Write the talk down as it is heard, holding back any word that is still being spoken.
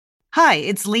Hi,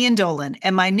 it's Lian Dolan,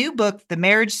 and my new book, The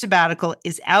Marriage Sabbatical,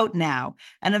 is out now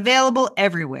and available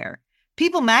everywhere.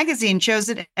 People magazine chose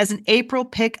it as an April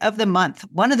pick of the month,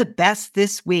 one of the best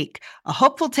this week. A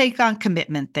hopeful take on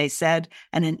commitment, they said,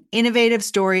 and an innovative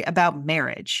story about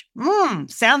marriage.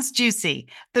 Sounds juicy.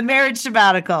 The Marriage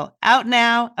Sabbatical, out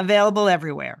now, available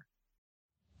everywhere.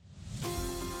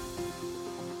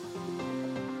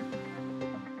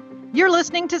 You're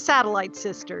listening to Satellite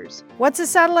Sisters. What's a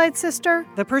satellite sister?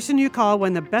 The person you call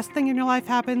when the best thing in your life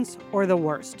happens or the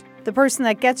worst. The person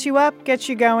that gets you up, gets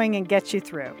you going, and gets you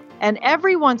through. And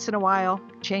every once in a while,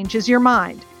 changes your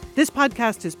mind. This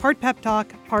podcast is part pep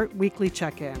talk, part weekly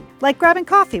check-in. Like grabbing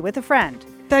coffee with a friend.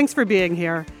 Thanks for being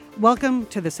here. Welcome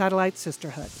to the Satellite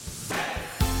Sisterhood.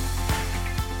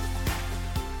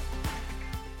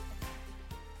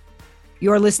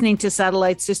 You're listening to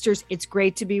Satellite Sisters. It's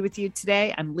great to be with you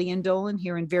today. I'm Lian Dolan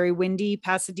here in very windy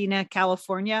Pasadena,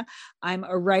 California. I'm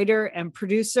a writer and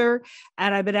producer,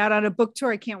 and I've been out on a book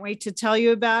tour. I can't wait to tell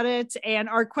you about it. And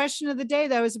our question of the day,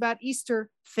 that was about Easter.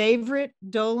 Favorite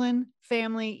Dolan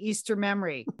family Easter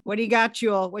memory. What do you got,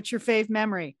 Jewel? What's your fave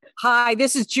memory? Hi,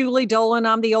 this is Julie Dolan.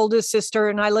 I'm the oldest sister,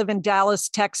 and I live in Dallas,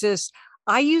 Texas.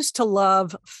 I used to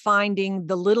love finding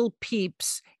the little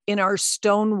peeps in our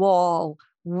stone wall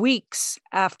weeks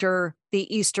after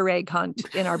the Easter egg hunt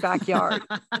in our backyard.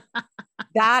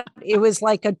 It was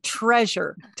like a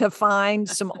treasure to find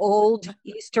some old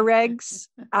Easter eggs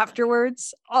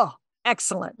afterwards. Oh,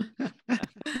 excellent.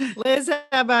 Liz,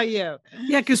 how about you?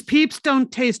 Yeah, because peeps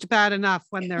don't taste bad enough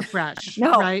when they're fresh.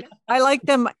 No, right? I like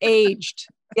them aged.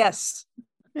 Yes.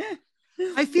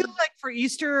 I feel like for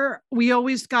Easter, we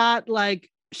always got like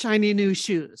shiny new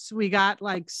shoes. We got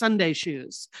like Sunday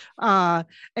shoes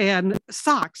and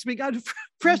socks. We got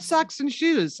fresh socks and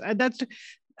shoes. And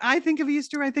I think of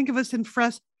Easter, I think of us in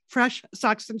fresh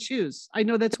socks and shoes. I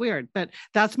know that's weird, but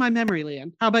that's my memory,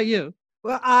 Lian. How about you?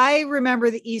 Well, I remember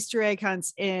the Easter egg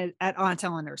hunts at Aunt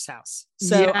Eleanor's house.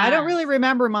 So I don't really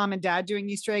remember mom and dad doing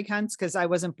Easter egg hunts because I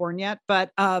wasn't born yet.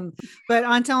 But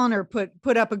Aunt Eleanor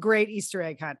put up a great Easter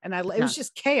egg hunt, and it was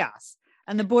just chaos.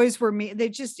 And the boys were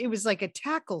it was like a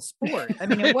tackle sport. I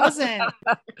mean, it wasn't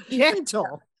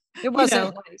gentle. It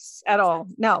wasn't nice at all.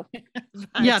 No.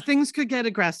 Yeah, things could get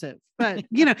aggressive, but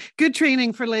good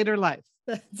training for later life.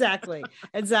 Exactly.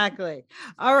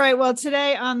 All right. Well,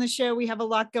 today on the show, we have a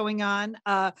lot going on.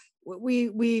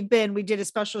 We did a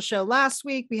special show last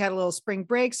week. We had a little spring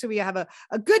break. So we have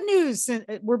a good news.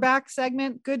 We're back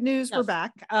segment. Good news. Yes. We're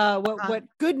back. What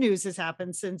good news has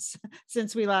happened since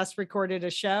we last recorded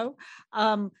a show?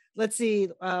 Let's see.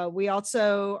 We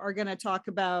also are going to talk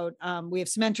about, we have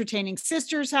some entertaining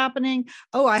sisters happening.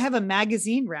 Oh, I have a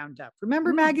magazine roundup.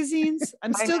 Remember magazines?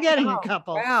 I'm still getting a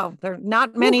couple. Wow. There are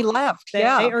not many left. They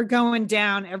are going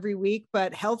down every week,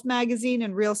 but Health Magazine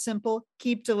and Real Simple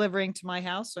keep delivering to my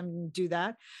house. I'm going to do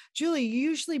that. Julie, you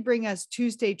usually bring us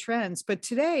Tuesday trends, but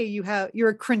today you're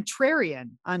a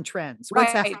contrarian on trends.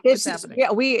 What's happening?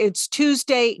 It's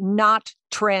Tuesday, not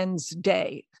Trends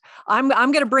Day. I'm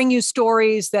going to bring you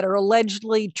stories that are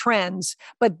allegedly trends,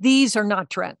 but these are not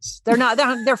trends. They're not,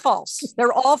 they're false.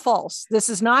 They're all false. This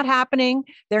is not happening.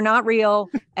 They're not real.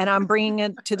 And I'm bringing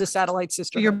it to the Satellite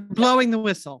Sisterhood. You're blowing the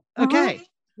whistle. Okay. Mm-hmm.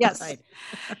 Yes. Right.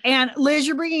 And Liz,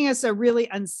 you're bringing us a really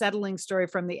unsettling story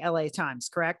from the LA Times,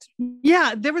 correct?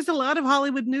 Yeah, there was a lot of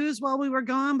Hollywood news while we were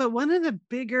gone, but one of the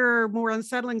bigger, more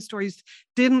unsettling stories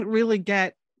didn't really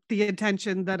get the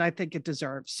attention that I think it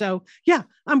deserves. So yeah,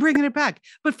 I'm bringing it back.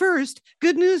 But first,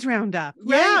 good news roundup.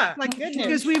 Right? Yeah, like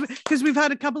because we've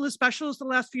had a couple of specials the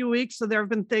last few weeks, so there have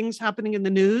been things happening in the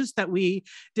news that we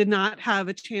did not have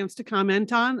a chance to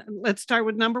comment on. Let's start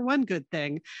with number one good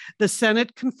thing. The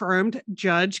Senate confirmed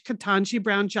Judge Ketanji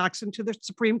Brown Jackson to the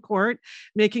Supreme Court,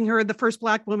 making her the first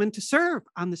Black woman to serve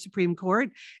on the Supreme Court.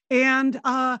 And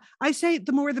I say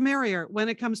the more the merrier when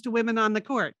it comes to women on the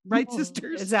court, right,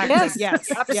 sisters? Exactly.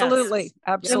 Yes. Absolutely.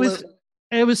 Absolutely.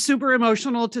 It was super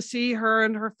emotional to see her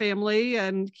and her family.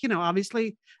 And,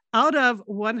 obviously out of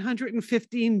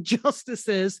 115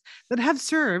 justices that have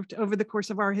served over the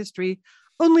course of our history,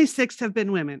 only 6 have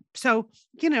been women. So,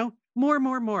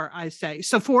 more, I say.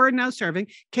 So 4 are now serving.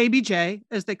 KBJ,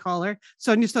 as they call her,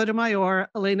 Sonia Sotomayor,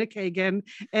 Elena Kagan,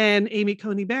 and Amy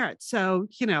Coney Barrett. So,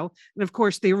 and of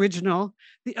course, the original,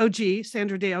 the OG,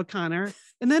 Sandra Day O'Connor,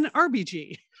 and then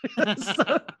RBG.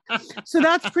 so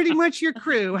that's pretty much your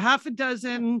crew, half a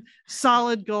dozen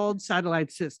solid gold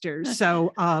Satellite Sisters.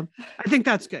 So I think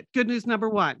that's good. Good news number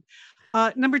one.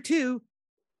 Number two,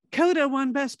 Coda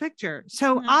won Best Picture.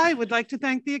 So I would like to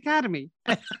thank the Academy.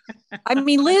 I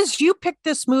mean, Liz, you picked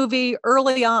this movie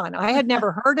early on. I had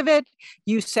never heard of it.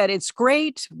 You said it's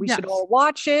great. We should all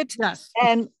watch it. Yes.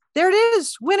 And there it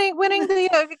is, winning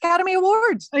the Academy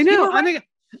Awards. I know.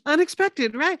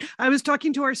 Unexpected, right? I was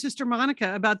talking to our sister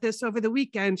Monica about this over the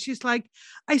weekend. She's like,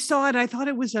 I saw it. I thought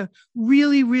it was a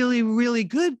really, really, really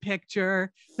good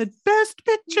picture, but best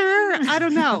picture, I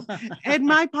don't know. And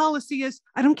my policy is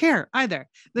I don't care either.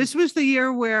 This was the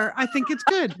year where I think it's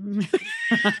good.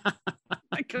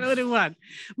 I go to one.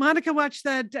 Monica watched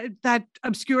that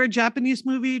obscure Japanese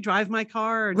movie, Drive My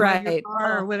Car, or Drive Your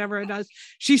Car, or whatever it does.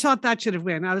 She thought that should have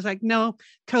won. I was like, no,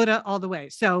 Coda all the way.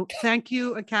 So thank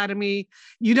you, Academy.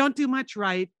 You don't do much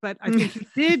right, but I think you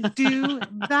did do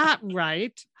that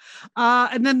right.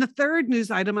 And then the third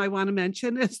news item I want to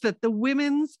mention is that the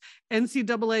women's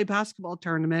NCAA basketball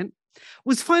tournament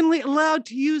was finally allowed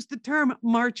to use the term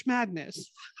March Madness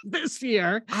this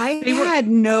year. I had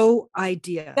no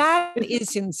idea. That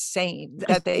is insane.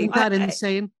 That they Isn't that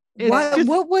insane?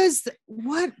 What was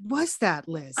that,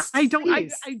 Liz?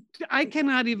 I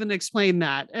cannot even explain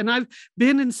that. And I've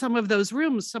been in some of those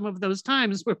rooms, some of those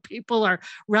times where people are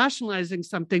rationalizing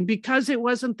something because it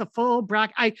wasn't the full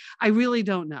bracket. I really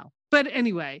don't know. But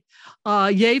anyway,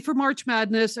 yay for March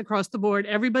Madness across the board.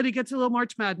 Everybody gets a little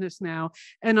March Madness now.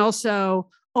 And also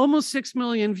almost 6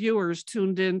 million viewers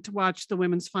tuned in to watch the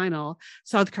women's final,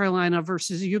 South Carolina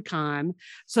versus UConn.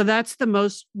 So that's the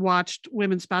most watched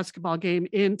women's basketball game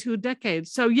in 2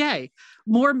 decades. So yay,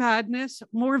 more madness,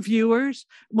 more viewers,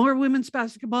 more women's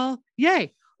basketball.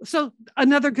 Yay. So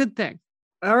another good thing.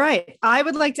 All right. I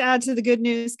would like to add to the good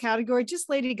news category, just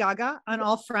Lady Gaga on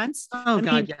all fronts.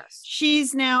 Yes.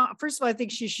 She's now, first of all, I think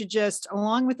she should just,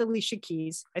 along with Alicia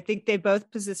Keys, I think they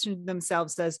both positioned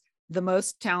themselves as the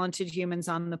most talented humans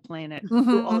on the planet,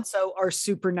 who also are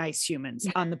super nice humans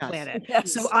on the planet.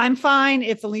 Yes. So I'm fine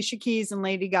if Alicia Keys and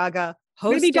Lady Gaga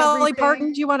host maybe Dolly everything.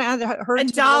 Parton. Do you want to add her?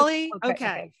 And Dolly.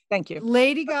 Okay. Thank you.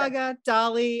 Lady Gaga,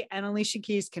 Dolly, and Alicia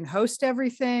Keys can host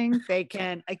everything. They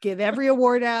can give every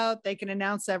award out. They can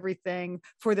announce everything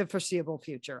for the foreseeable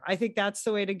future. I think that's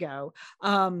the way to go.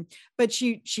 But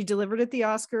she delivered at the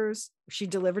Oscars. She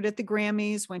delivered at the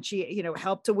Grammys when she,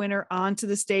 helped a winner onto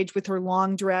the stage with her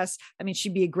long dress. I mean,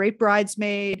 she'd be a great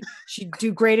bridesmaid. She'd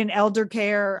do great in elder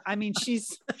care. I mean, she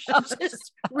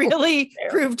just really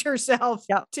proved herself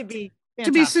to be fantastic.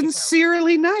 To be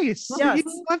sincerely nice. Yes.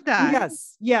 You love that.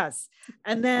 Yes.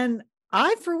 And then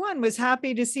I, for one, was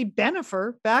happy to see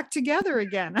Bennifer back together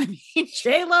again. I mean,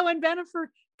 J-Lo and Bennifer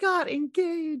got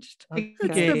engaged. Okay.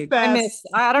 It's the best.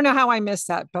 I don't know how I missed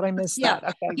that, but I missed that.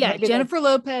 Okay. Yeah. Maybe Jennifer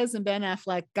Lopez and Ben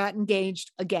Affleck got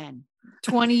engaged again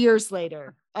 20 years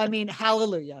later. I mean,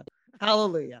 hallelujah.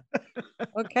 Hallelujah.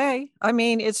 Okay. I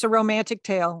mean, it's a romantic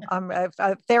tale.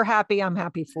 If they're happy, I'm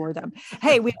happy for them.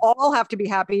 Hey, we all have to be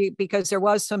happy because there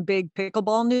was some big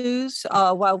pickleball news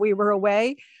while we were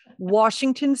away.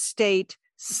 Washington State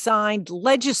signed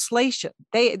legislation.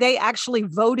 They actually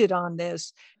voted on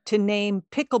this to name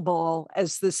pickleball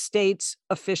as the state's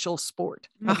official sport.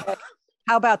 Okay.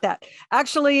 How about that?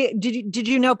 Actually, did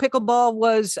you know pickleball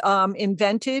was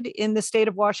invented in the state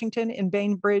of Washington in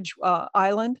Bainbridge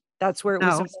Island? That's where it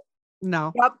was.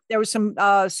 No. Yep. There was some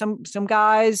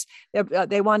guys.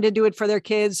 They wanted to do it for their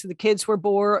kids. The kids were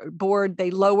bored.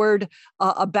 They lowered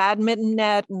a badminton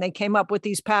net and they came up with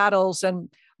these paddles.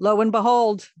 And lo and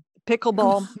behold,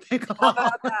 pickleball. How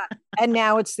about that? And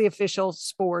now it's the official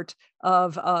sport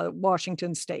of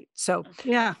Washington State. So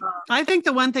yeah, I think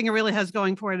the one thing it really has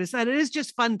going for it is that it is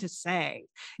just fun to say,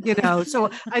 so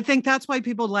I think that's why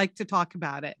people like to talk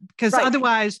about it, because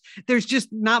otherwise there's just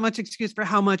not much excuse for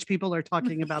how much people are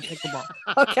talking about pickleball.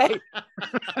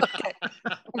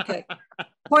 Okay.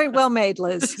 Point well made,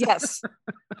 Liz. Yes.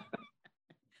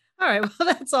 All right. Well,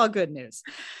 that's all good news.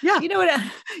 Yeah. You know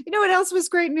what else was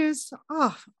great news?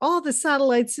 Oh, all the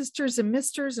satellite sisters and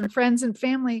misters and friends and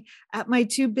family at my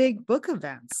 2 big book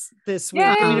events this week.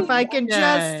 Yay! I mean, if I can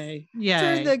just Yay.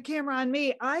 turn the camera on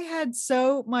me, I had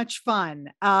so much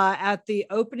fun at the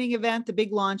opening event, the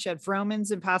big launch at Vroman's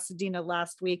in Pasadena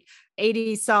last week.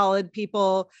 80 solid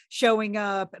people showing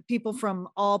up, people from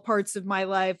all parts of my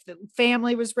life. The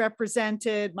family was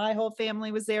represented. My whole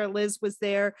family was there. Liz was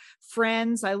there.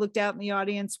 Friends. I looked out in the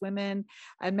audience, women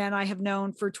and men I have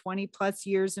known for 20 plus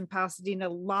years in Pasadena.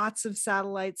 Lots of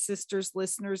Satellite Sisters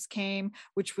listeners came,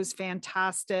 which was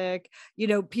fantastic.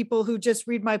 People who just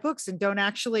read my books and don't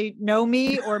actually know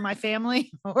me or my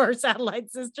family or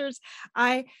Satellite Sisters.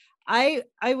 I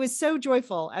was so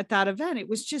joyful at that event. It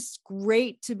was just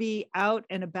great to be out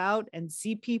and about and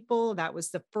see people. That was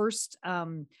the first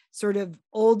sort of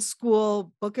old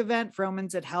school book event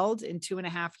Vroman's had held in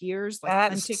 2.5 years.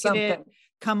 That's something.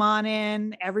 Come on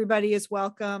in. Everybody is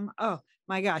welcome. Oh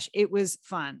my gosh, it was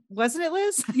fun. Wasn't it,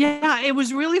 Liz? Yeah, it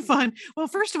was really fun. Well,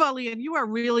 first of all, Leanne, you are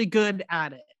really good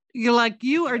at it.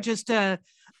 You are just a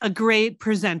great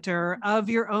presenter of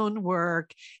your own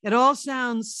work. It all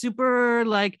sounds super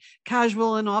like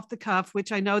casual and off the cuff,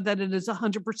 which I know that it is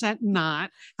 100%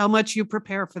 not. How much you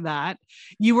prepare for that.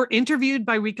 You were interviewed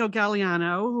by Rico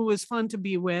Galliano, who was fun to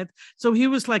be with. So he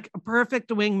was like a perfect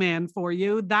wingman for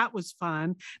you. That was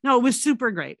fun. No, it was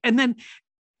super great. And then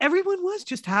everyone was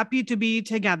just happy to be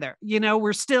together.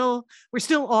 We're still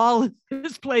all in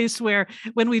this place where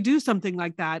when we do something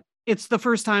like that, it's the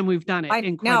first time we've done it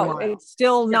in quite a while. It's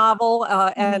still novel.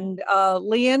 And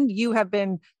Lian, you have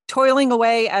been toiling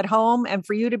away at home, and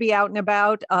for you to be out and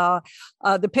about.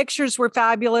 The pictures were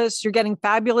fabulous. You're getting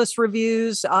fabulous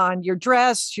reviews on your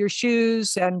dress, your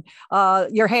shoes, and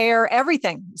your hair,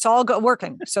 everything. It's all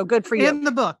working. So good for you. And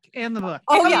the book.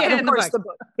 Oh yeah, and of course the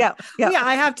book. Yeah.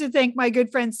 I have to thank my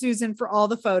good friend Susan for all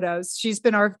the photos. She's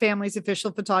been our family's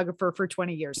official photographer for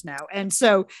 20 years now. And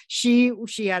so she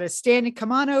had a stand and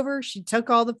come on over. She took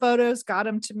all the photos, got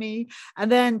them to me. And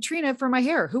then Trina for my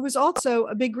hair, who was also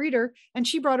a big reader, and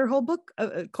she brought her whole book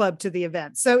club to the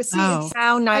event. So see,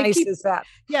 how nice is that?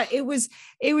 Yeah, it was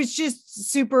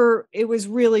just super. It was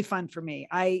really fun for me.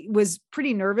 I was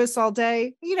pretty nervous all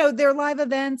day. They're live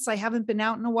events. I haven't been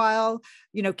out in a while.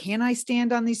 Can I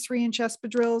stand on these 3-inch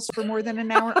espadrilles for more than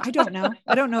an hour? I don't know.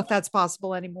 I don't know if that's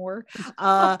possible anymore.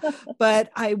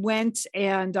 But I went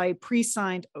and I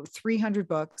pre-signed 300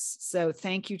 books. So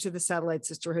thank you to the Satellite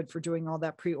Sisterhood for doing all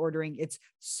that pre-ordering. It's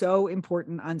so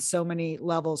important on so many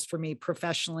levels for me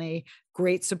professionally.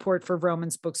 Great support for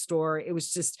Vroman's bookstore. It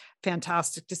was just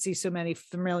fantastic to see so many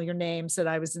familiar names that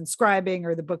I was inscribing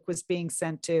or the book was being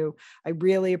sent to. I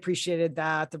really appreciated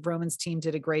that. The Vroman's team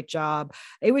did a great job.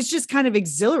 It was just kind of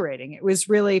exhilarating. It was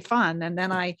really fun. And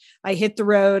then I hit the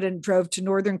road and drove to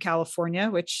Northern California,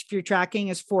 which if you're tracking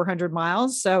is 400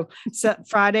 miles. So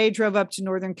Friday drove up to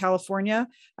Northern California.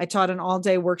 I taught an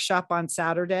all-day workshop on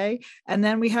Saturday. And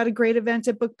then we had a great event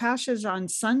at Book Passage on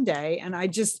Sunday. And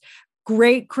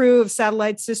great crew of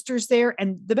Satellite Sisters there.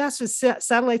 And the best was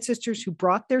Satellite Sisters who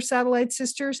brought their Satellite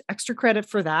Sisters. Extra credit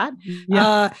for that.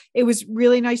 Yeah. It was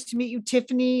really nice to meet you,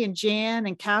 Tiffany and Jan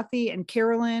and Kathy and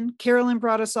Carolyn. Carolyn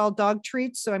brought us all dog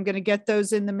treats. So I'm going to get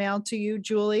those in the mail to you,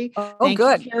 Julie. Thank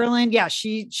good. You, Carolyn. Yeah,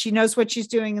 she knows what she's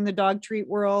doing in the dog treat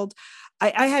world.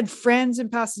 I had friends in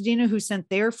Pasadena who sent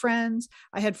their friends.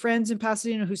 I had friends in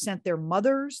Pasadena who sent their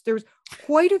mothers. There was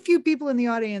quite a few people in the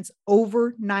audience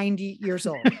over 90 years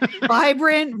old.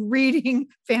 Vibrant, reading,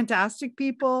 fantastic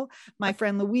people. My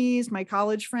friend Louise, my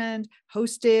college friend,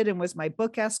 hosted and was my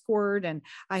book escort. And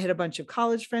I had a bunch of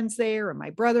college friends there, and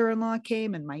my brother-in-law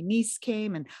came, and my niece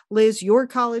came, and Liz, your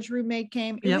college roommate,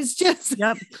 came. It was just,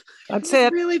 that's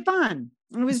it. Really fun.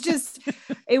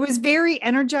 It was very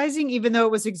energizing, even though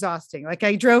it was exhausting. Like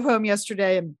I drove home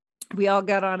yesterday and we all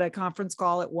got on a conference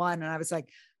call at 1, and I was like,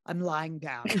 I'm lying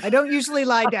down. I don't usually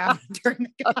lie down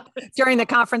during the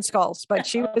conference calls, but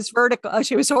she was vertical.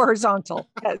 She was horizontal.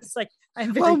 It's like,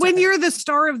 when you're the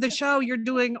star of the show, you're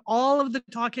doing all of the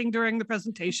talking during the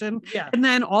presentation, and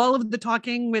then all of the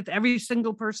talking with every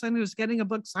single person who's getting a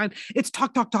book signed. It's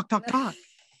talk.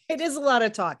 It is a lot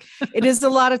of talk. It is a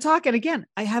lot of talk. And again,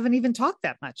 I haven't even talked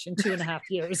that much in 2.5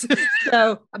 years.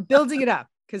 So I'm building it up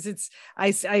because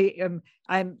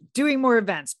I'm doing more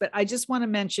events, but I just want to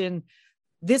mention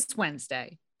this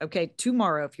Wednesday. Okay.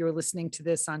 Tomorrow, if you're listening to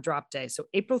this on drop day. So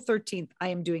April 13th, I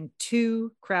am doing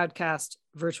 2 Crowdcast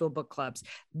virtual book clubs.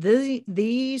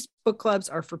 These book clubs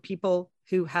are for people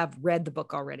who have read the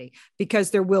book already,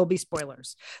 because there will be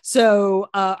spoilers. So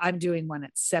I'm doing one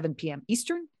at 7 p.m.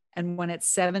 Eastern and one at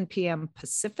 7 p.m.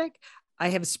 Pacific. I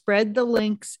have spread the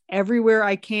links everywhere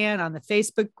I can on the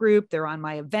Facebook group. They're on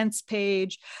my events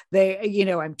page.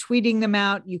 I'm tweeting them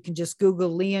out. You can just Google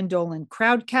Lian Dolan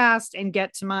Crowdcast and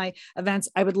get to my events.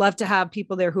 I would love to have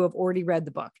people there who have already read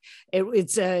the book.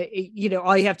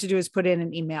 All you have to do is put in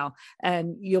an email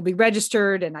and you'll be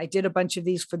registered. And I did a bunch of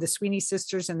these for the Sweeney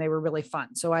sisters and they were really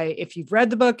fun. So if you've read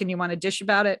the book and you want to dish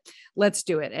about it, let's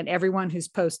do it. And everyone who's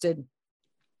posted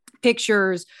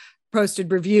pictures,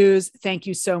 posted reviews, thank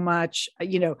you so much.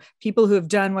 People who have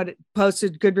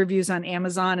posted good reviews on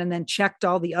Amazon and then checked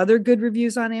all the other good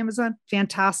reviews on Amazon,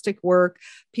 fantastic work.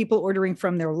 People ordering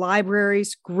from their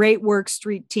libraries, great work,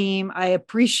 Street team. I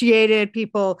appreciated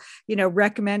people,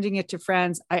 recommending it to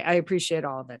friends. I appreciate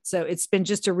all of it. So it's been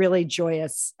just a really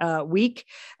joyous week,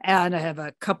 and I have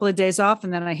a couple of days off,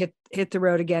 and then I hit the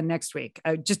road again next week.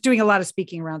 Just doing a lot of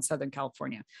speaking around Southern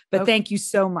California. But Thank you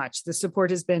so much. The support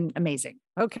has been amazing.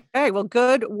 Okay. Well,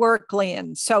 good work,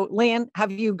 Lian. So Lian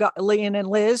and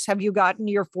Liz, have you gotten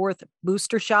your 4th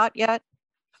booster shot yet?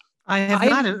 I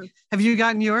have not. Have you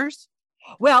gotten yours?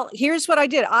 Well, here's what I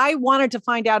did. I wanted to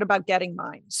find out about getting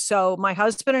mine. So my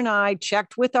husband and I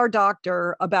checked with our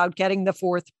doctor about getting the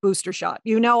 4th booster shot.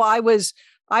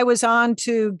 I was on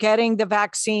to getting the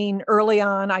vaccine early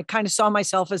on. I kind of saw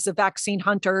myself as the vaccine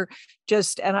hunter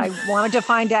and I wanted to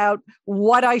find out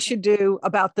what I should do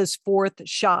about this 4th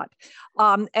shot.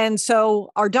 And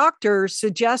so our doctor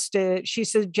suggested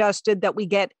that we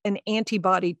get an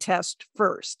antibody test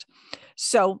first.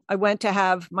 So I went to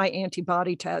have my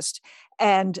antibody test,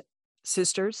 and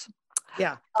sisters,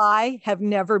 Yeah. I have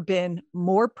never been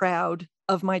more proud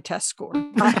of my test score.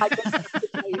 I just have to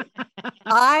tell you.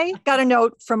 I got a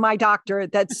note from my doctor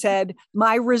that said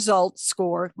my result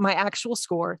score, my actual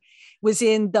score, was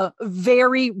in the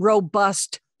very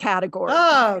robust category.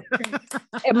 Oh,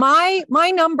 And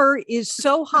my number is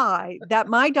so high that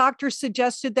my doctor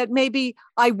suggested that maybe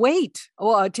I wait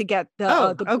to get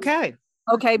the okay.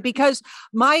 Okay, because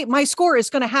my score is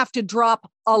going to have to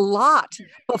drop a lot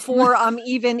before I'm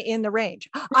even in the range.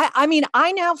 I mean,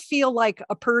 I now feel like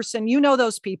a person,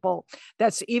 those people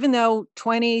that's, even though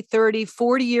 20, 30,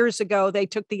 40 years ago, they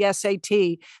took the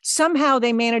SAT, somehow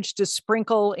they managed to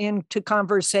sprinkle into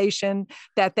conversation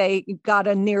that they got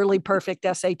a nearly perfect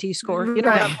SAT score.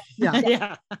 Right.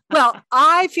 Yeah. Well,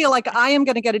 I feel like I am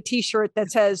going to get a t-shirt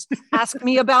that says, ask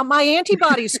me about my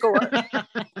antibody score.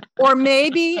 Or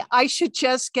maybe I should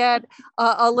just get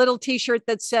a little t-shirt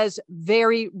that says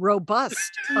very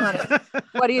robust on it.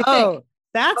 What do you think? Oh,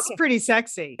 that's pretty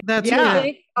sexy. That's yeah.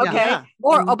 good. Okay. Yeah.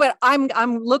 But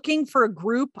I'm looking for a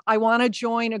group. I want to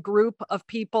join a group of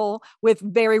people with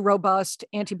very robust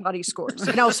antibody scores.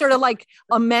 Sort of like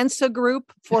a Mensa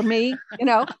group for me.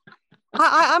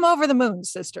 I'm over the moon,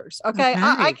 sisters. Okay.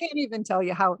 I can't even tell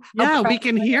you how. Yeah, we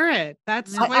can hear it.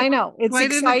 That's I know. It's quite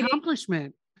exciting. an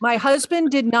accomplishment. My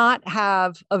husband did not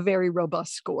have a very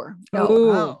robust score.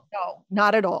 Ooh. No,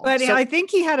 not at all. But So, I think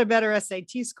he had a better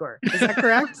SAT score. Is that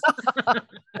correct?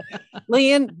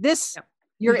 Leanne,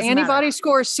 your Doesn't antibody matter.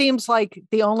 score seems like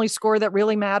the only score that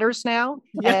really matters now.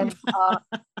 Yeah.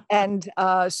 And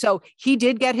so he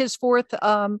did get his 4th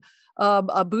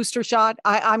a booster shot.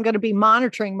 I'm going to be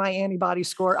monitoring my antibody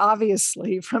score,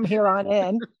 obviously, from here on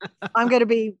in. I'm going to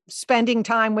be spending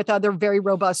time with other very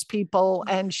robust people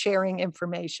and sharing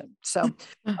information. So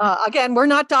again, we're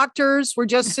not doctors. We're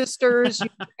just sisters. You're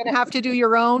going to have to do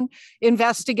your own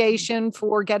investigation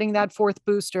for getting that 4th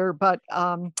booster. But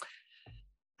I'm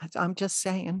just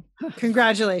saying.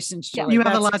 Congratulations, Julie. You have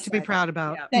a That's lot to be exciting. proud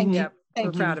about. Yeah. Thank Yeah. you.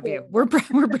 Thank We're proud of you. you.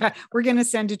 We're going to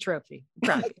send a trophy.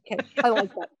 Proud of you. Okay, I like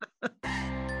that.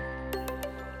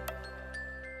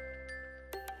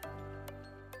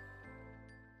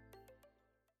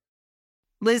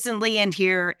 Liz and Leanne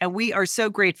here, and we are so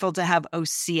grateful to have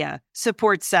OSEA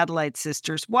support Satellite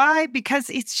Sisters. Why? Because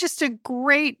it's just a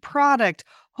great product.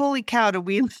 Holy cow, do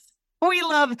we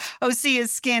love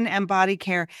OSEA's skin and body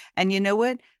care. And you know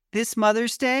what? This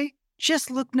Mother's Day,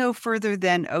 just look no further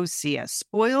than OSEA.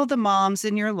 Spoil the moms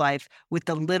in your life with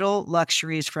the little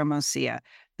luxuries from OSEA.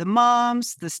 The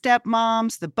moms, the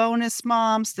stepmoms, the bonus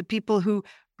moms, the people who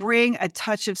bring a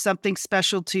touch of something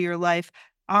special to your life.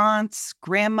 Aunts,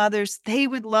 grandmothers, they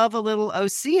would love a little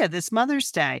OSEA this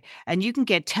Mother's Day. And you can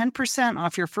get 10%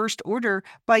 off your first order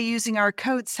by using our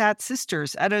code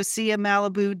SATSisters at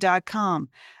OSEAMalibu.com.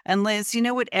 And Liz, you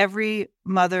know what every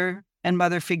mother and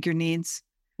mother figure needs?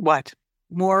 What?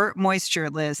 More moisture,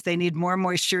 Liz. They need more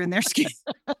moisture in their skin.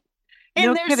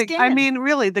 No kidding. I mean,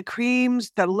 really, the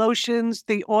creams, the lotions,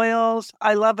 the oils,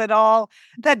 I love it all.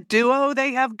 That duo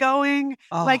they have going,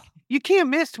 like you can't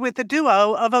miss with the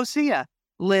duo of OSEA.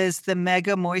 Liz, the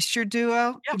Mega Moisture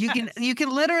Duo. Yes. You can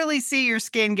literally see your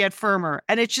skin get firmer,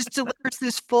 and it just delivers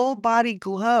this full body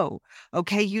glow.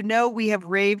 Okay, we have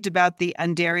raved about the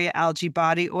Undaria Algae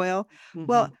Body Oil. Mm-hmm.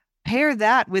 Well, pair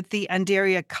that with the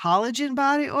Undaria Collagen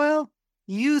Body Oil.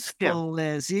 Youthful,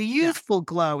 Liz. A youthful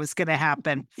glow is going to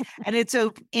happen. And it's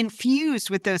infused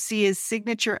with OSEA's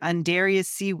signature Undaria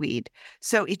seaweed.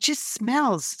 So it just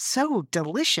smells so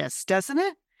delicious, doesn't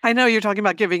it? I know you're talking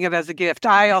about giving it as a gift.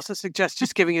 I also suggest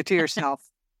just giving it to yourself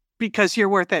because you're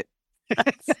worth it.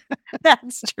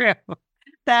 That's true.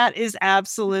 That is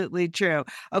absolutely true.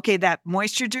 Okay, that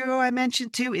Moisture Duo I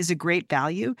mentioned too is a great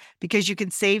value because you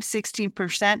can save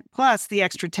 16% plus the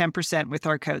extra 10% with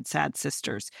our code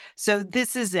SADSisters. So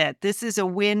this is it. This is a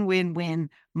win-win-win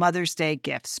Mother's Day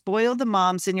gift. Spoil the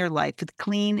moms in your life with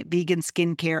clean vegan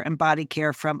skincare and body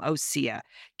care from OSEA.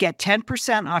 Get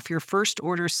 10% off your first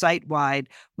order site-wide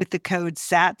with the code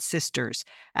SATSisters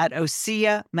at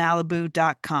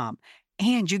OSEAMalibu.com.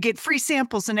 And you get free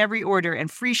samples in every order and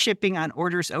free shipping on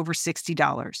orders over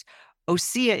 $60.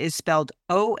 OSEA is spelled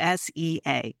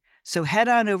OSEA. So head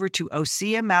on over to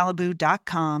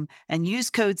OseaMalibu.com and use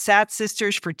code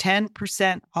SATSisters for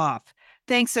 10% off.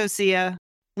 Thanks, Osea.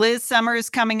 Liz, summer is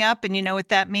coming up, and you know what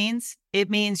that means? It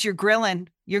means you're grilling.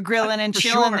 You're grilling and For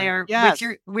chilling sure. there Yes.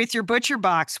 with your Butcher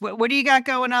Box. What do you got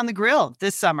going on the grill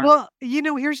this summer? Well,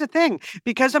 here's the thing.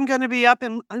 Because I'm going to be up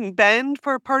in Bend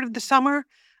for part of the summer,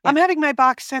 I'm having my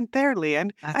box sent there,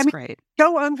 Leanne. That's great.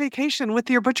 Go on vacation with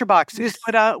your Butcher Box is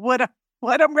what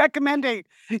I'm recommending.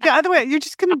 Yeah, other way, you're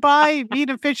just going to buy meat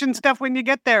and fish and stuff when you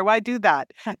get there. Why do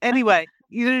that? Anyway,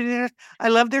 I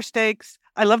love their steaks.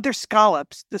 I love their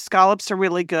scallops. The scallops are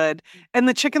really good. And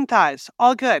the chicken thighs,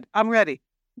 all good. I'm ready.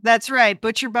 That's right.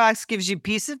 Butcher Box gives you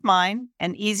peace of mind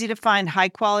and easy to find high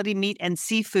quality meat and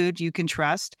seafood you can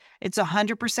trust. It's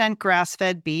 100% grass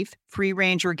fed beef, free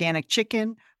range organic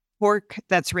chicken, pork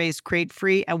that's raised crate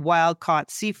free, and wild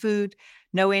caught seafood.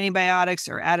 No antibiotics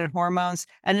or added hormones.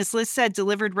 And as Liz said,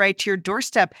 delivered right to your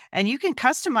doorstep. And you can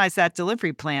customize that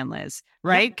delivery plan, Liz,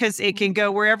 right? Because it can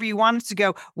go wherever you want it to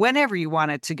go, whenever you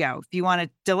want it to go. If you want to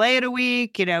delay it a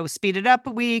week, speed it up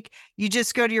a week, you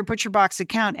just go to your Butcher Box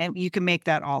account and you can make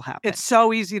that all happen. It's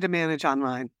so easy to manage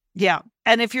online. Yeah.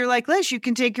 And if you're like Liz, you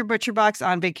can take your Butcher Box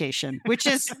on vacation, which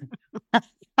is...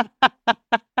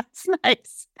 That's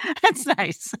nice. That's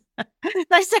nice.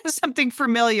 Nice to have something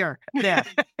familiar there.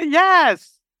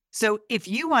 Yes. So if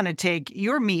you want to take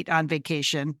your meat on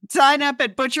vacation, sign up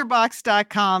at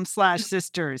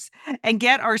butcherbox.com/sisters and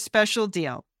get our special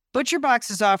deal. ButcherBox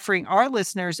is offering our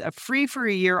listeners a free for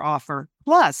a year offer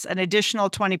plus an additional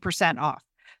 20% off.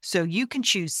 So you can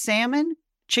choose salmon,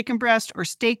 chicken breast, or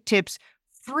steak tips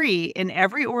free in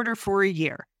every order for a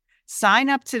year. Sign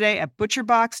up today at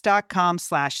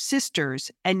butcherbox.com/sisters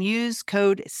and use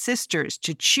code SISTERS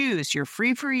to choose your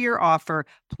free for a year offer,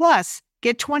 plus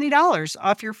get $20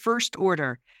 off your first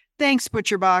order. Thanks,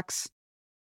 ButcherBox.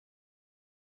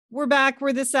 We're back.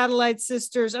 We're the Satellite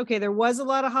Sisters. Okay, there was a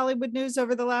lot of Hollywood news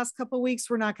over the last couple of weeks.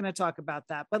 We're not going to talk about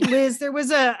that. But Liz, there was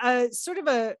a sort of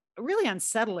a really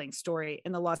unsettling story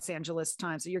in the Los Angeles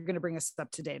Times that you're going to bring us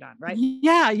up to date on, right?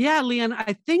 Yeah, Leanne.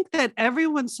 I think that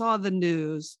everyone saw the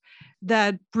news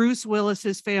that Bruce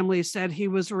Willis's family said he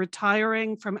was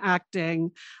retiring from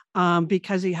acting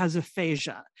because he has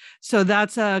aphasia. So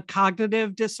that's a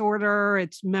cognitive disorder.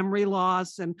 It's memory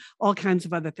loss and all kinds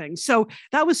of other things. So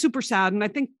that was super sad. And I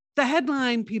think the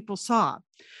headline people saw,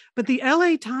 but the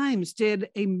LA Times did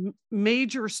a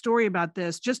major story about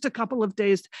this just a couple of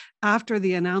days after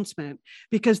the announcement,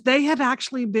 because they had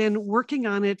actually been working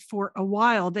on it for a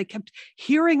while. They kept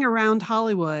hearing around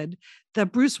Hollywood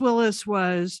that Bruce Willis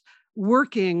was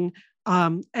working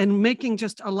and making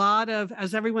just a lot of,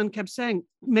 as everyone kept saying,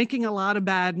 making a lot of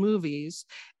bad movies,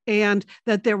 and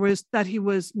that he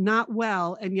was not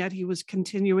well, and yet he was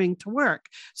continuing to work.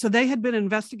 So they had been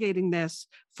investigating this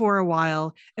for a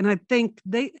while, and I think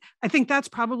that's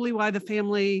probably why the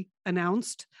family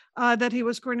announced that he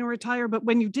was going to retire. But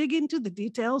when you dig into the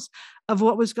details of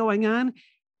what was going on,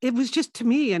 it was just, to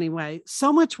me anyway,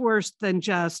 so much worse than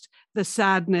just the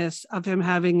sadness of him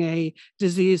having a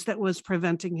disease that was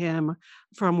preventing him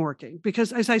from working.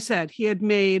 Because, as I said, he had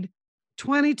made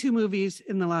 22 movies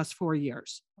in the last 4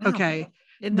 years. Wow. Okay.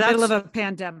 In the middle of a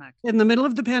pandemic. In the middle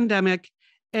of the pandemic,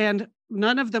 and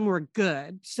none of them were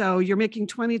good. So you're making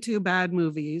 22 bad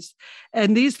movies.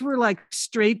 And these were like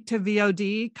straight to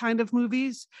VOD kind of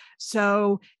movies.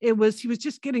 So he was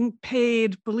just getting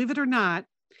paid, believe it or not,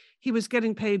 he was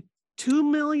getting paid $2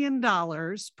 million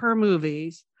per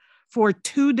movie for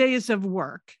 2 days of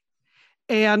work.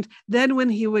 And then when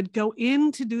he would go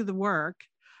in to do the work,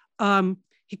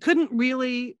 he couldn't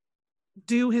really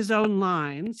do his own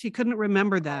lines. He couldn't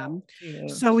remember them.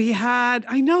 So he had,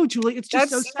 I know, Julie, it's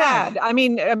just That's so sad. I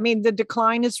mean, the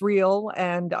decline is real,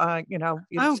 and It's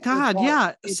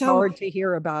it's hard to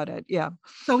hear about it. Yeah.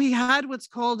 So he had what's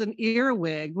called an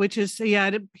earwig, which is he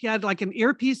had like an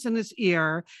earpiece in his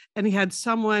ear, and he had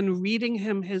someone reading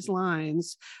him his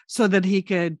lines so that he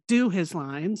could do his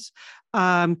lines.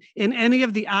 In any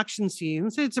of the action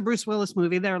scenes, it's a Bruce Willis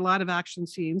movie. There are a lot of action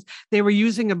scenes. They were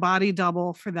using a body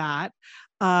double for that.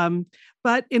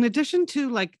 But in addition to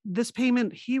like this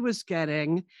payment he was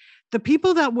getting, the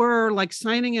people that were like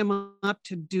signing him up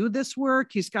to do this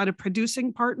work, he's got a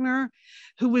producing partner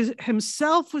who was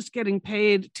getting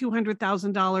paid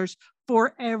 $200,000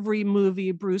 for every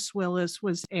movie Bruce Willis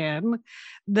was in.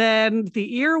 Then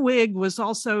the earwig was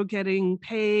also getting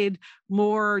paid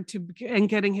more and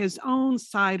getting his own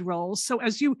side roles. So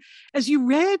as you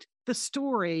read the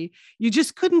story, you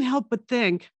just couldn't help but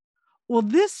think, well,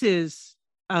 this is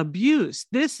abuse.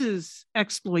 This is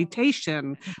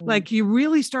exploitation. Mm-hmm. Like, you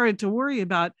really started to worry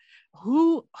about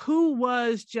who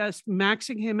was just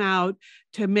maxing him out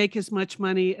to make as much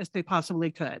money as they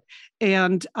possibly could.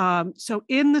 And so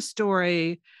in the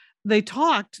story,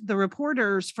 the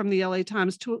reporters from the LA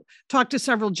Times talked to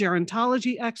several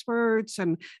gerontology experts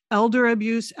and elder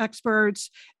abuse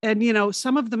experts. And,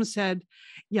 some of them said,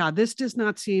 yeah, this does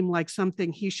not seem like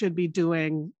something he should be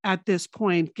doing at this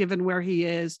point, given where he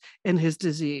is in his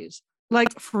disease.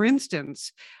 Like, for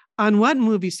instance, on one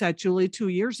movie set, Julie, 2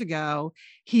 years ago,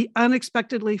 he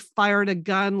unexpectedly fired a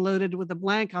gun loaded with a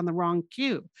blank on the wrong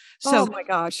cue. So, oh my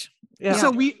gosh. Yeah.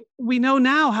 So we know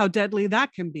now how deadly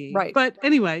that can be. Right. But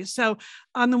anyway, so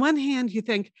on the one hand, you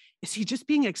think, is he just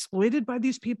being exploited by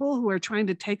these people who are trying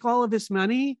to take all of his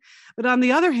money? But on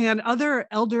the other hand, other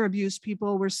elder abuse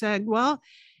people were saying, well,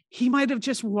 he might have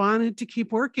just wanted to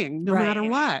keep working no matter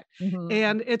what. Mm-hmm.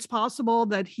 And it's possible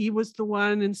that he was the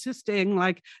one insisting,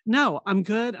 like, no, I'm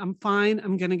good, I'm fine,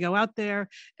 I'm going to go out there.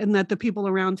 And that the people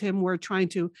around him were trying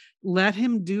to let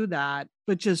him do that,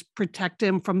 but just protect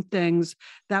him from things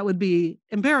that would be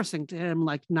embarrassing to him,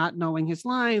 like not knowing his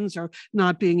lines or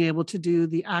not being able to do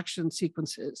the action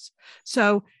sequences.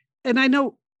 So, and I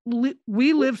know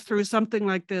we lived through something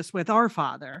like this with our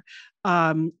father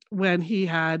when he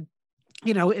had,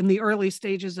 in the early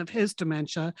stages of his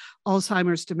dementia,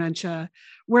 Alzheimer's dementia,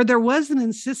 where there was an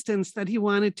insistence that he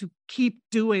wanted to keep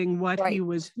doing what he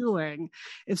was doing.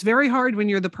 It's very hard when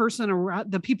you're the person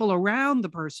around, the people around the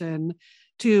person,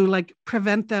 to like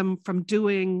prevent them from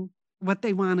doing what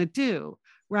they want to do.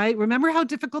 Right? Remember how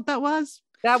difficult that was?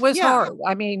 That was hard.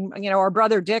 I mean, our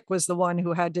brother Dick was the one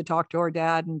who had to talk to our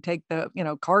dad and take the,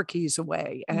 car keys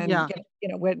away. And,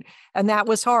 and that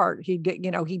was hard. He did,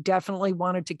 he definitely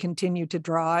wanted to continue to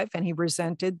drive, and he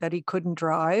resented that he couldn't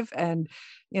drive. And,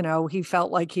 he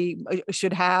felt like he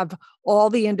should have all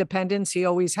the independence he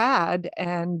always had.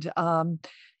 And,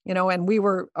 and we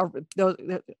were,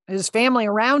 his family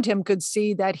around him could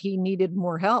see that he needed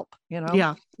more help,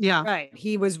 Yeah. Right.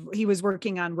 He was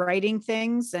working on writing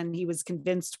things, and he was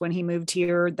convinced when he moved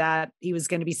here that he was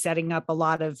going to be setting up a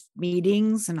lot of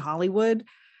meetings in Hollywood.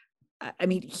 I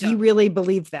mean, he really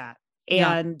believed that.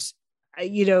 And,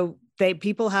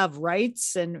 people have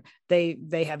rights, and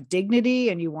they have dignity,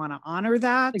 and you want to honor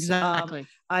that. Exactly.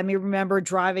 I remember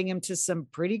driving him to some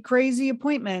pretty crazy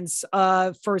appointments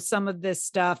for some of this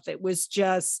stuff. It was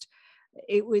just,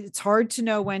 it's hard to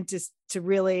know when to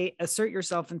really assert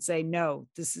yourself and say, no,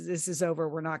 this is over.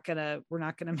 We're not going to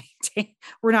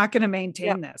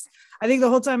maintain this. I think the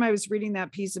whole time I was reading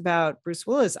that piece about Bruce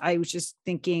Willis, I was just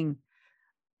thinking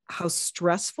how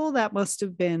stressful that must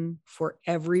have been for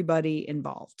everybody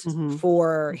involved.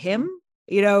 For him,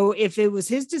 if it was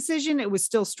his decision, it was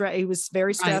still he was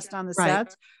very stressed on the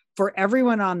set. For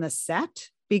everyone on the set,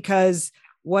 because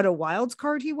what a wild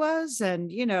card he was. And,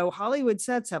 Hollywood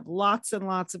sets have lots and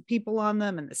lots of people on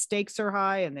them, and the stakes are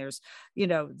high, and there's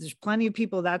plenty of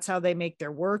people. That's how they make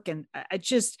their work. And I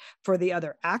just, for the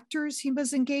other actors he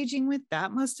was engaging with,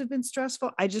 that must have been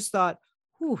stressful. I just thought,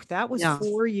 that was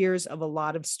 4 years of a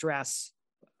lot of stress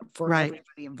for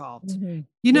everybody involved.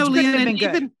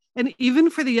 Leanne, even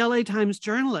for the LA Times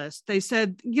journalists, they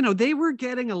said, they were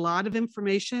getting a lot of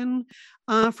information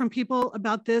from people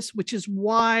about this, which is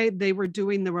why they were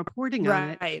doing the reporting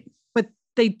on it. But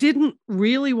they didn't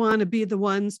really want to be the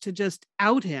ones to just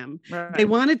out him. They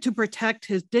wanted to protect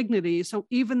his dignity. So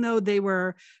even though they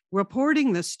were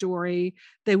reporting the story,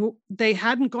 they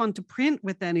hadn't gone to print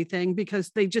with anything, because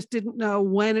they just didn't know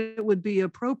when it would be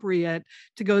appropriate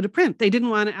to go to print. They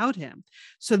didn't want to out him.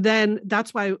 So then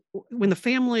that's why when the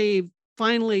family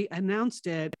finally announced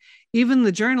it, even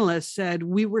the journalists said,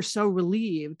 we were so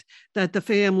relieved that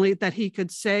that he could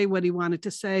say what he wanted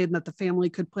to say, and that the family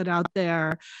could put out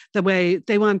there the way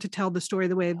they wanted to tell the story,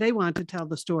 the way they want to tell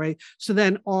the story. So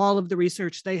then all of the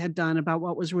research they had done about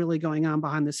what was really going on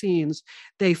behind the scenes,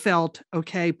 they felt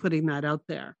okay putting that out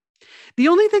there. The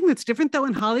only thing that's different, though,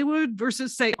 in Hollywood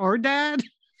versus, say, our dad,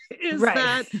 is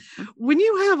that when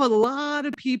you have a lot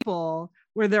of people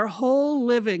where their whole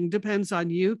living depends on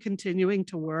you continuing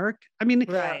to work. I mean,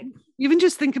 even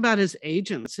just think about his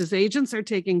agents. His agents are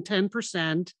taking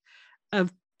 10%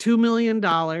 of $2 million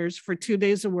for 2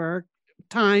 days of work,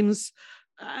 times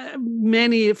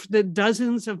many of the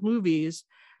dozens of movies.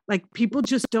 Like, people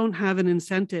just don't have an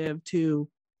incentive to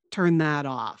turn that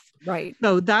off. Right.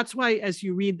 So that's why, as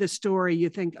you read the story, you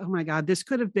think, oh my God, this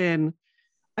could have been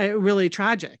really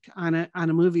tragic on a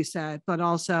movie set, but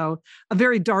also a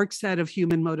very dark set of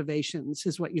human motivations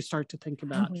is what you start to think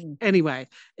about. Anyway,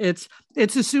 it's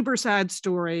a super sad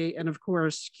story. And of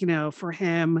course, for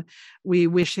him, we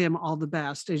wish him all the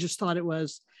best. I just thought it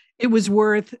was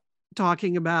worth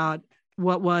talking about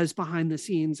what was behind the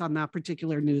scenes on that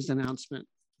particular news announcement.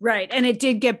 Right. And it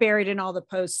did get buried in all the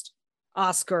post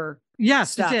Oscar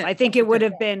stuff. I think it would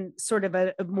have been sort of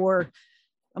a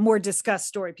more discussed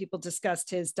story. People discussed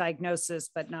his diagnosis,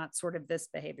 but not sort of this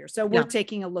behavior. So we're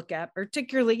taking a look at,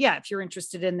 particularly, if you're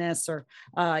interested in this, or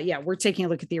we're taking a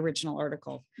look at the original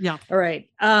article. Yeah. All right.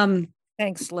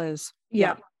 Thanks, Liz.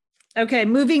 Yeah. Okay.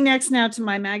 Moving next now to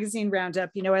my magazine roundup.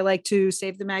 You know, I like to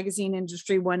save the magazine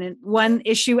industry one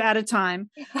issue at a time.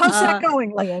 How's that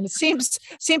going, Leanne? It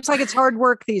seems like it's hard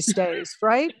work these days,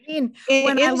 right? I mean,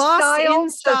 when I lost In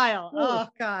Style, oh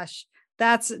gosh,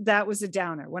 that was a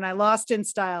downer. When I lost In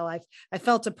Style, I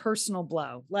felt a personal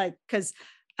blow, like, because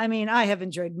I mean, I have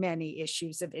enjoyed many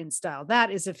issues of In Style.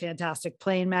 That is a fantastic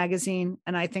plane magazine.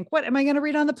 And I think, what am I going to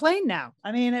read on the plane now?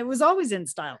 I mean, it was always In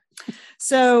Style.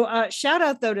 So shout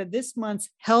out, though, to this month's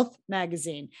Health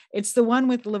magazine. It's the one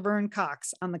with Laverne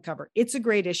Cox on the cover. It's a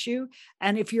great issue.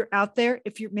 And if you're out there,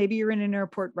 maybe you're in an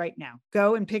airport right now,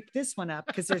 go and pick this one up,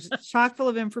 because there's chock full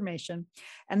of information.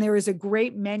 And there is a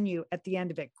great menu at the end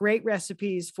of it. Great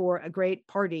recipes for a great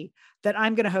party that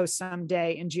I'm going to host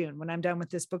someday in June. When I'm done with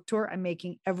this book tour, I'm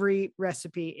making every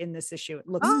recipe in this issue. It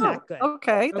looks that good.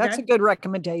 Okay. That's a good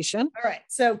recommendation. All right.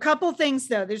 So a couple things,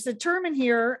 though. There's a term in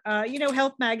here,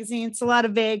 Health magazine. It's a lot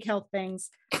of vague health things.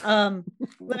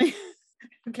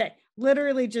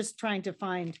 Literally just trying to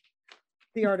find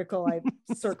the article I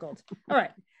circled. All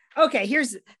right. Okay.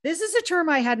 This is a term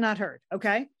I had not heard.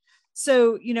 Okay.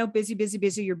 So,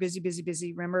 busy, you're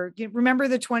busy. Remember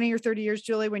the 20 or 30 years,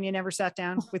 Julie, when you never sat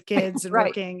down with kids and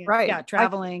working and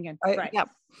traveling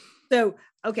So,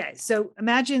 okay. So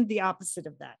imagine the opposite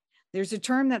of that. There's a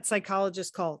term that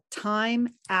psychologists call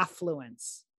time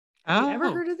affluence. Have you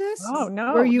ever heard of this? Oh,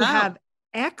 no. Where you have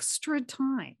extra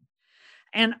time.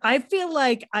 And I feel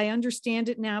like I understand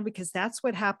it now, because that's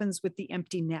what happens with the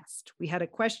empty nest. We had a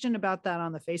question about that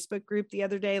on the Facebook group the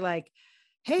other day, like,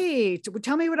 hey,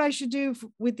 tell me what I should do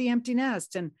with the empty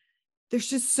nest. And there's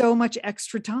just so much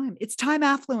extra time. It's time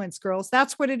affluence, girls.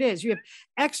 That's what it is. You have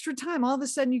extra time. All of a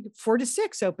sudden, 4 to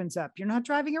 6 opens up. You're not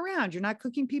driving around. You're not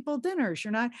cooking people dinners.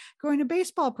 You're not going to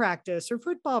baseball practice or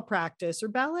football practice or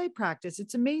ballet practice.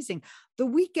 It's amazing. The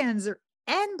weekends are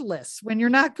endless when you're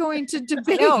not going to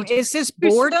debate. No, is this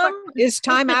boredom? Is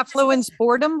time affluence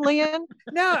boredom, Leanne?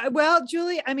 No, well,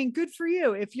 Julie, I mean, good for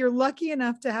you if you're lucky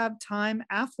enough to have time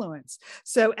affluence.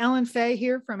 So Ellen Fay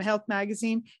here from Health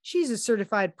Magazine, she's a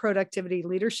certified productivity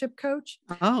leadership coach.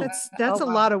 Oh, that's a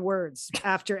lot of words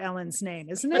after Ellen's name,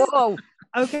 isn't it? Whoa.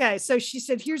 Okay. So she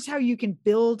said, here's how you can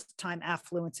build time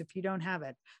affluence if you don't have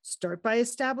it. Start by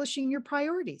establishing your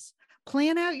priorities.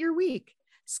 Plan out your week.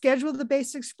 Schedule the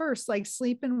basics first, like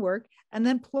sleep and work, and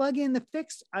then plug in the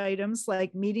fixed items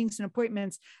like meetings and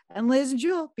appointments. And Liz and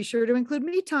Jewel, be sure to include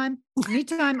me time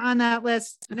on that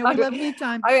list. We love me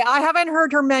time. I haven't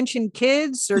heard her mention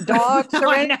kids or dogs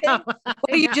or anything.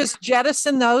 Well, you just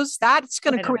jettison those. That's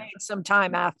going to create some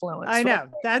time affluence. I know.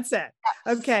 That's it.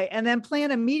 Okay. And then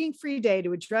plan a meeting-free day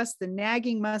to address the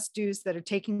nagging must-dos that are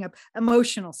taking up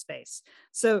emotional space.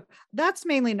 So that's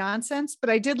mainly nonsense, but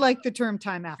I did like the term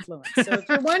time affluence. So if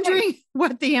you're wondering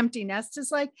what the empty nest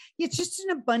is like, it's just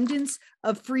an abundance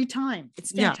of free time.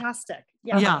 It's fantastic.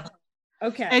 Yeah.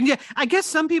 Okay. And I guess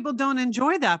some people don't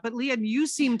enjoy that, but Leanne, you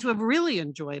seem to have really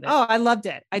enjoyed it. Oh, I loved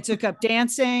it. I took up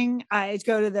dancing. I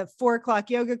go to the 4:00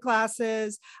 yoga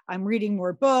classes. I'm reading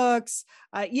more books.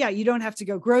 You don't have to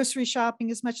go grocery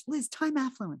shopping as much. Liz, time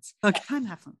affluence. Okay. Time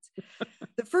affluence.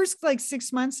 The first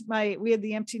 6 months, we had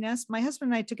the empty nest. My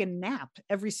husband and I took a nap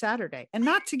every Saturday, and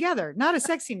not together, not a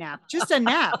sexy nap, just a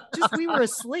nap. Just we were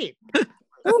asleep.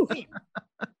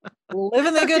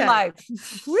 Living the good life.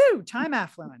 Woo, time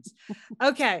affluence.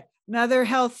 Okay. Another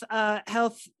health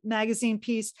magazine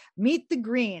piece, Meet the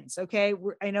Greens. Okay.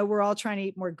 I know we're all trying to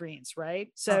eat more greens, right?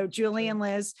 So Julie and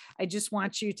Liz, I just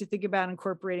want you to think about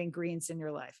incorporating greens in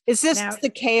your life. Is this the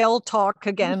kale talk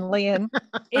again, Leanne?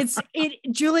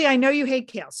 Julie, I know you hate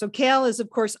kale. So kale is of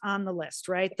course on the list,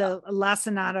 right? The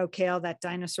lacinato kale, that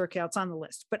dinosaur kale, it's on the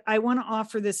list, but I want to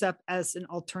offer this up as an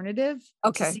alternative.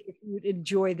 Okay. To see if you would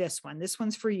enjoy this one. This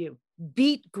one's for you.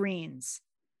 Beet greens.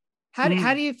 How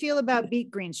do you feel about beet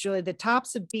greens, Julie? The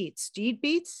tops of beets. Do you eat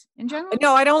beets in general?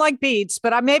 No, I don't like beets,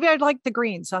 but maybe I'd like the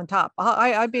greens on top.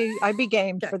 I'd be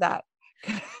game for that.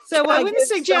 So I wouldn't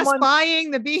suggest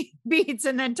buying the beets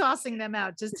and then tossing them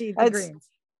out just to eat the greens.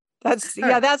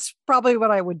 That's probably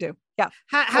what I would do. Yeah.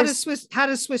 How does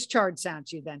Swiss chard sound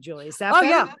to you then, Julie? Is that better?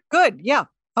 Yeah, good. Yeah.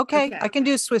 Okay. Okay. I can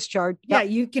do Swiss chard. Yeah,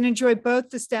 Yep. you can enjoy both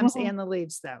the stems Mhm. and the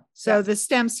leaves though. So the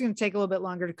stems going to take a little bit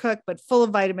longer to cook, but full of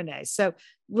vitamin A. So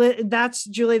that's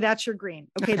Julie, that's your green.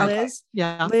 Okay, Okay. Liz.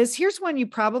 Yeah. Liz, here's one you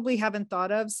probably haven't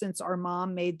thought of since our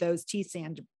mom made those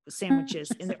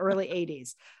sandwiches in the early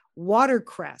 80s.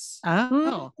 Watercress.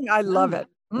 Oh, I love it.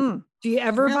 Mm. Do you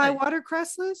ever buy Really?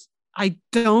 watercress, Liz? I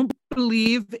don't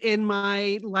believe in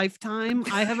my lifetime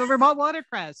I have ever bought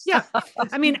watercress. Yeah.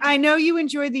 I mean, I know you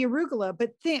enjoy the arugula,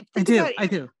 but think I do. about it. I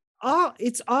do.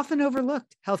 It's often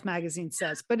overlooked, Health Magazine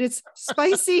says, but it's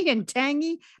spicy and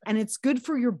tangy and it's good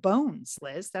for your bones,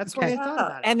 Liz. That's why I Okay. thought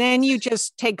about it. And then you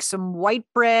just take some white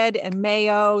bread and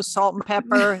mayo, salt and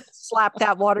pepper, slap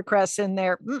that watercress in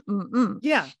there. Mm-mm-mm.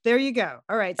 Yeah, there you go.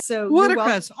 All right. So you're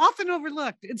Watercress, often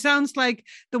overlooked. It sounds like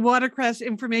the Watercress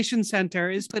Information Center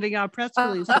is putting out press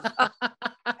releases.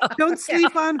 Don't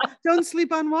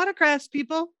sleep on watercress,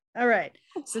 people. All right.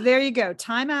 So there you go.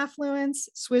 Time Affluence,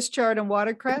 Swiss chard, and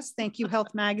watercress. Thank you,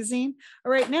 Health Magazine.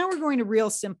 All right. Now we're going to Real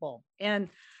Simple. And,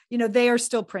 they are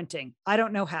still printing. I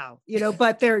don't know how,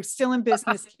 but they're still in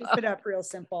business. Keep it up, Real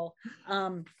Simple.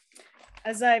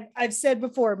 As I've said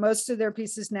before, most of their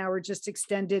pieces now are just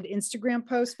extended Instagram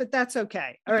posts, but that's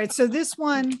okay. All right. So this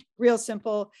one, Real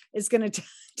Simple, is going to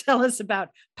tell us about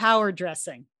power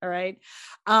dressing. All right.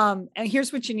 And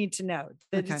here's what you need to know.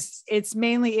 That Okay. it's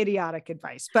mainly idiotic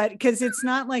advice, but because it's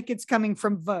not like it's coming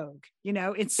from Vogue,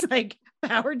 it's like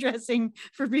power dressing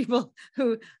for people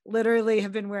who literally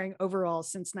have been wearing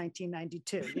overalls since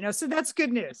 1992, so that's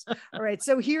good news. All right.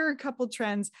 So here are a couple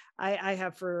trends I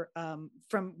have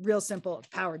from Real Simple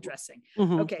power dressing.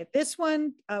 Mhm. Okay. This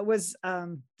one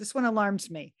this one alarms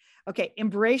me. Okay.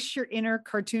 Embrace your inner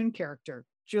cartoon character.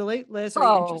 Julie, Liz, are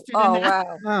you interested in that?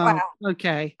 Wow. Oh, Wow.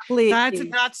 okay. Please. That's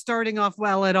not starting off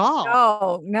well at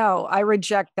all. No, I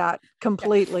reject that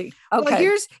completely. Okay.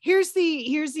 Well, here's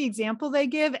the example they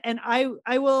give, and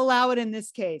I will allow it in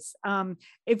this case.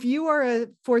 If you are a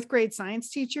fourth grade science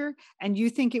teacher and you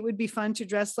think it would be fun to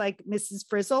dress like Mrs.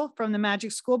 Frizzle from the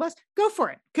Magic School Bus, go for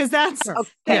it, because that's Sure.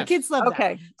 that kids love that.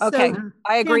 Okay. Okay. So,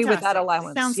 I agree with that fantastic.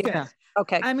 allowance. Sounds good. Yeah.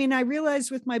 Okay. I mean, I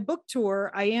realized with my book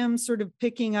tour, I am sort of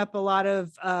picking up a lot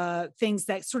of things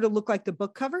that sort of look like the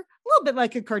book cover, a little bit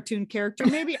like a cartoon character.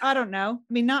 Maybe, I don't know.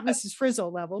 I mean, not Mrs. Frizzle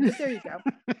level, but there you go.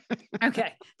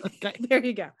 Okay. Okay. There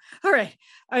you go. All right.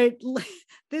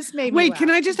 This made me Wait, laugh. can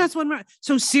I just ask one more?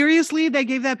 So seriously, they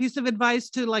gave that piece of advice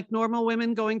to like normal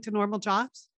women going to normal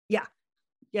jobs?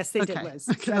 Yes, they did, Okay. Liz.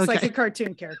 Okay. That's like Okay. a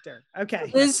cartoon character.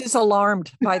 Okay. Liz is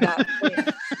alarmed by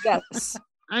that. Yes.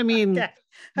 I mean, Okay.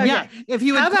 yeah. Okay. If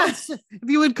you How had about- if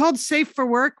you had called safe for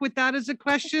work with that as a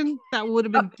question, that would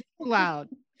have been too loud.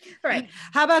 All right.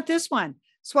 How about this one?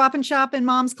 Swap and shop in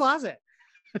mom's closet.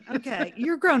 Okay.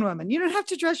 You're a grown woman. You don't have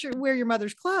to wear your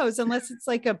mother's clothes unless it's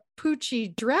like a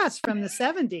poochy dress from the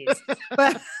 70s.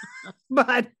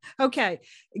 But okay,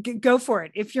 go for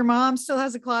it. If your mom still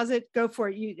has a closet, go for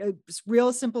it.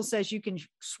 Real Simple says you can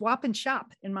swap and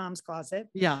shop in mom's closet.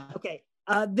 Yeah. Okay.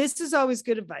 This is always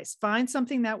good advice. Find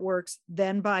something that works,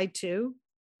 then buy two.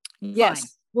 Yes. Fine.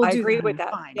 We'll I do agree that. with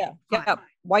that. Fine. Yeah. Fine. Yeah.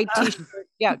 White t-shirt.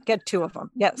 Yeah. Get two of them.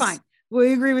 Yes. Fine.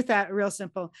 We agree with that. Real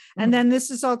Simple. And then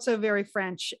this is also very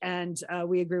French, and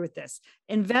we agree with this.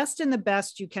 Invest in the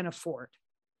best you can afford.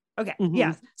 Okay. Mhm.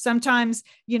 Yeah. Sometimes,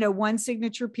 one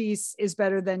signature piece is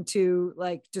better than two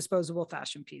like disposable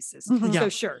fashion pieces. Mhm. So Yeah.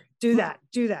 sure, do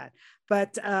that.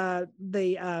 But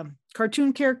the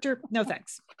cartoon character, no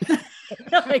thanks.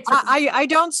 I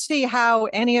don't see how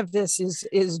any of this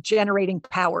is generating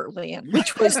power, Leanne,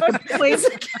 which was the place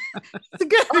It's a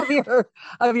good.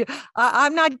 of your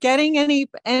I'm not getting any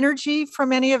energy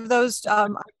from any of those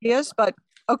ideas, but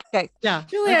okay. Yeah.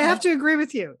 Julie, I have to agree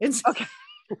with you. It's Okay.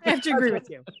 I have to agree with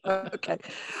you. Okay.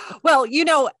 Well,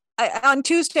 on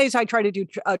Tuesdays I try to do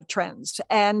trends,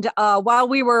 and while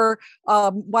we were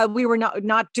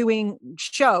not doing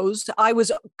shows, I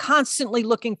was constantly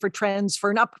looking for trends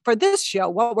for this show.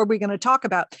 What were we going to talk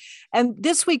about? And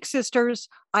this week, sisters,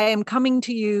 I am coming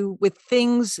to you with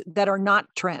things that are not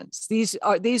trends. These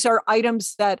are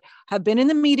items that have been in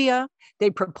the media. They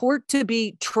purport to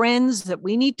be trends that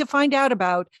we need to find out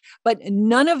about, but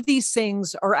none of these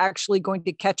things are actually going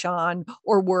to catch on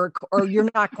or work, or you're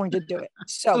not going to do it.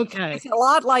 So Okay. it's a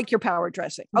lot like your power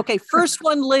dressing. Okay, first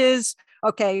one, Liz.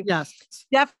 Okay, Yes.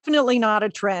 definitely not a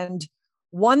trend.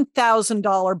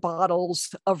 $1,000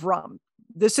 bottles of rum.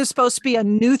 This is supposed to be a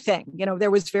new thing.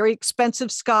 There was very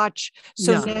expensive scotch.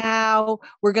 So Yeah. now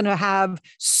we're going to have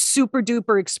super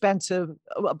duper expensive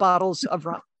bottles of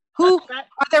rum. Are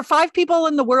there 5 people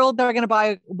in the world that are going to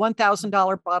buy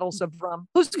 $1,000 bottles of rum?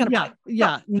 Who's going to buy?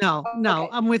 Yeah. Yeah. No. Okay.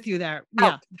 I'm with you there. Oh,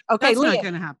 Yeah. Okay, That's not Leanne,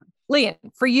 going to happen. Leon,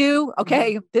 for you,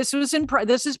 okay, this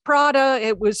is Prada.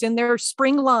 It was in their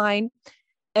spring line.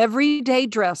 Everyday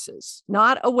dresses,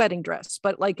 not a wedding dress,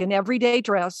 but like an everyday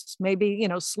dress, maybe,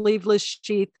 sleeveless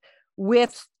sheath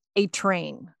with a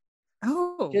train.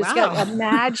 Oh, Just wow.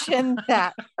 imagine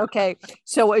that. Okay.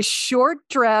 So a short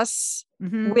dress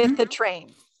with a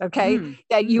train, okay,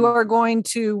 that you are going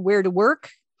to wear to work,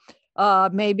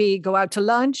 maybe go out to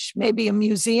lunch, maybe a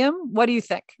museum. What do you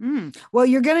think? Well,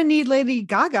 you're going to need Lady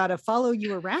Gaga to follow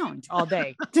you around all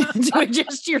day to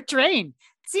adjust your train.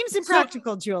 Seems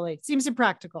impractical, Julie. Seems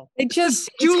impractical. It just,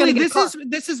 Julie,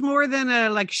 this is more than a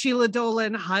like Sheila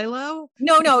Dolan high-low.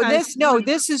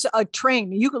 This is a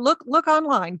train. You can look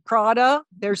online. Prada,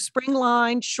 their spring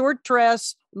line, short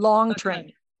dress, long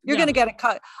train. You're going to get a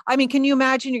cut. I mean, can you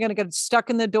imagine? You're going to get stuck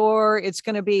in the door. It's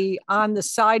going to be on the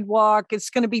sidewalk. It's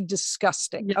going to be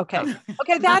disgusting. Yeah. Okay.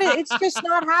 It's just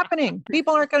not happening.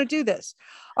 People aren't going to do this.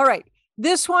 All right.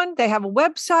 This one, they have a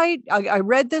website. I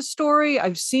read this story.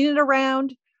 I've seen it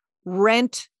around.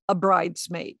 Rent a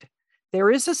Bridesmaid. There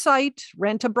is a site,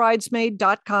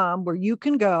 rentabridesmaid.com, where you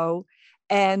can go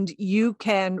and you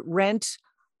can rent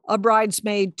a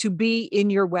bridesmaid to be in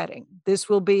your wedding. This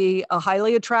will be a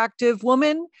highly attractive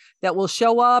woman that will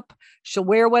show up. She'll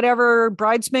wear whatever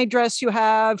bridesmaid dress you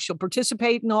have. She'll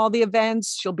participate in all the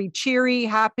events. She'll be cheery,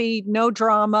 happy, no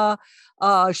drama.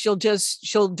 She'll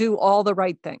do all the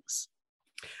right things.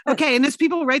 Okay. And as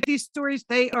people write these stories,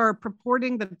 they are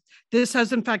purporting that this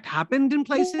has in fact happened in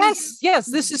places. Yes.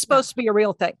 This is supposed to be a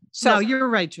real thing. So no, you're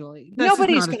right, Julie.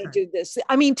 Nobody's going to do this.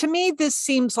 I mean, to me, this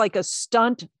seems like a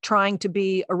stunt trying to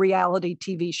be a reality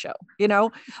TV show,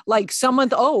 like someone,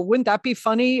 wouldn't that be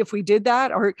funny if we did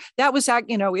that? Or that was,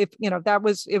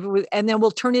 if it was, and then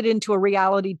we'll turn it into a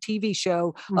reality TV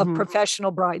show of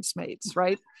professional bridesmaids,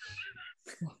 right?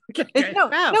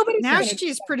 Wow. Now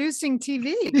she's producing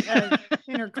TV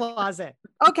in her closet.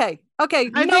 Okay.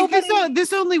 I think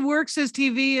this only works as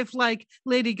TV if like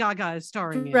Lady Gaga is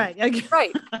starring in. Right.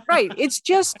 It's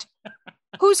just,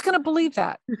 who's going to believe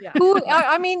that? Yeah.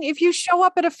 I mean, if you show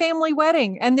up at a family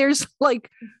wedding and there's like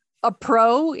a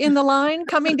pro in the line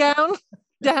coming down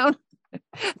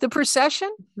the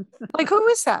procession, like who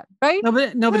is that? Right?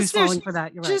 Nobody's falling for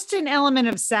that. You're right. Just an element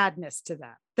of sadness to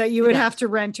that you would have to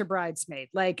rent a bridesmaid.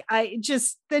 Like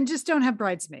just don't have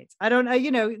bridesmaids. I don't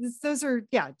know. Those are,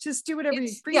 just do whatever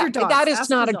you bring your dogs. That is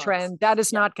not a trend. That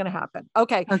is not going to happen.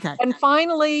 Okay. And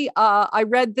finally, I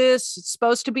read this. It's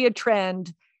supposed to be a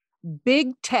trend.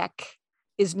 Big tech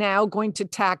is now going to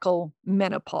tackle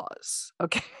menopause.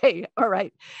 Okay. All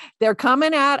right. They're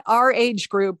coming at our age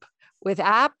group with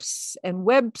apps and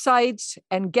websites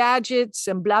and gadgets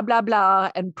and blah, blah,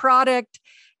 blah, and product.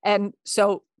 And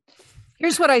so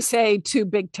here's what I say to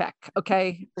big tech.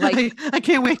 Okay. Like, I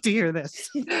can't wait to hear this.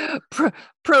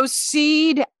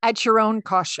 Proceed at your own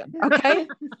caution. Okay.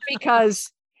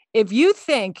 Because if you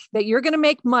think that you're going to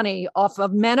make money off of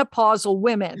menopausal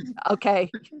women, okay,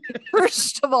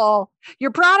 first of all, your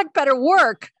product better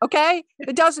work. Okay.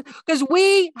 It doesn't, because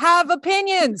we have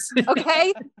opinions.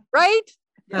 Okay. Right.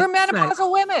 We're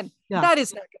menopausal women. Yeah. That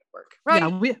is not going to work, right?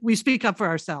 Yeah, we speak up for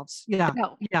ourselves. Yeah.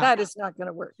 No, that is not going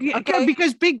to work. Okay?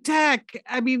 Because big tech,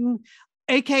 I mean,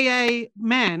 AKA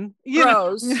men.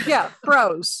 Pros. Yeah,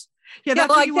 pros. Yeah,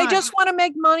 like they just want to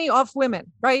make money off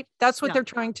women, right? That's what they're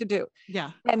trying to do.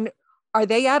 Yeah. And are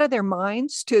they out of their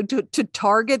minds to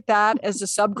target that as a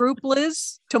subgroup,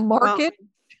 Liz, to market?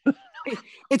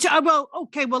 It's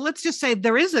okay. Well, let's just say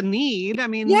there is a need. I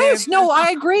mean,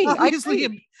 I agree.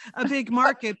 Obviously, a big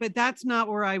market, but that's not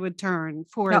where I would turn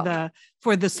for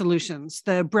the solutions.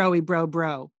 The bro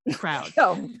crowd.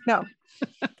 No.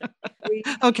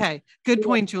 Okay, good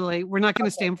point, Julie. We're not going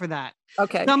to stand for that.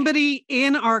 Okay. Somebody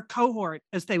in our cohort,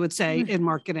 as they would say in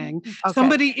marketing,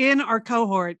 somebody in our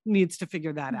cohort needs to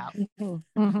figure that out.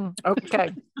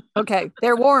 Okay.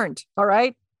 They're warned. All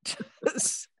right.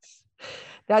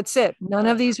 That's it. None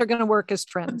of these are going to work as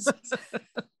trends.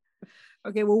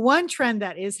 Okay. Well, one trend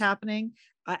that is happening,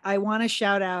 I want to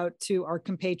shout out to our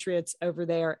compatriots over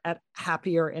there at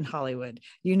Happier in Hollywood.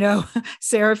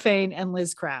 Sarah Fain and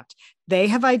Liz Craft. They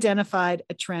have identified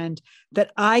a trend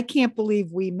that I can't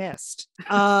believe we missed,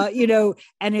 and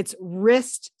it's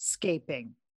wristscaping.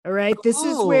 All right. This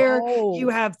is where you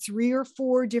have 3 or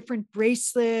 4 different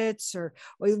bracelets or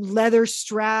leather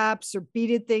straps or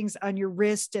beaded things on your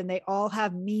wrist, and they all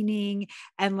have meaning,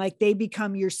 and like they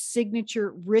become your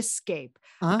signature wristscape.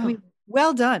 I mean,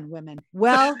 well done, women.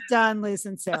 Well done, Liz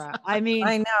and Sarah. I mean,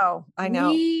 I know.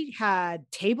 We had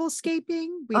tablescaping.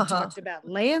 We've talked about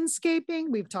landscaping.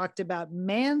 We've talked about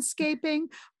manscaping.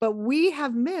 but we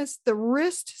have missed the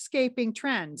wristscaping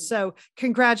trend. So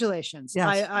congratulations.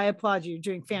 Yes. I applaud you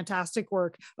doing fantastic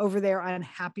work over there on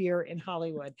Happier in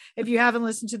Hollywood. If you haven't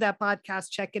listened to that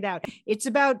podcast, check it out. It's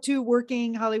about two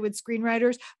working Hollywood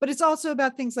screenwriters, but it's also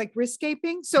about things like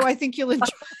wristscaping. So I think you'll enjoy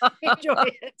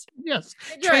it. Yes.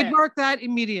 Enjoy Trademark that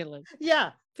immediately.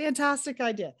 Yeah. Fantastic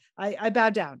idea. I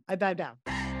bow down. I bow down.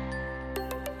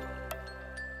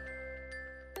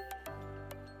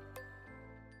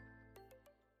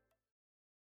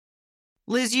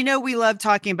 Liz, you know we love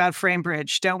talking about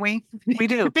FrameBridge, don't we? We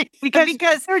do.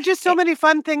 Because there are just so many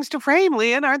fun things to frame,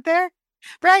 Lian, aren't there?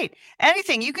 Right.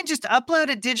 Anything. You can just upload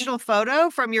a digital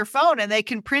photo from your phone and they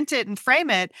can print it and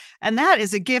frame it. And that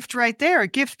is a gift right there, a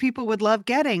gift people would love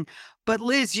getting. But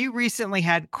Liz, you recently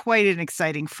had quite an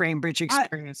exciting FrameBridge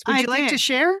experience. Would you like to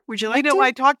share? Would you like to?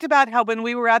 I talked about how when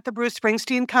we were at the Bruce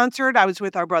Springsteen concert, I was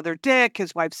with our brother Dick,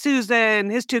 his wife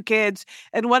Susan, his two kids,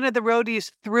 and one of the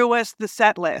roadies threw us the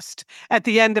set list at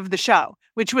the end of the show,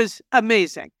 which was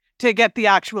amazing to get the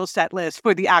actual set list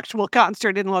for the actual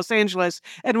concert in Los Angeles.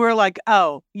 And we're like,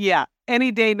 oh, yeah,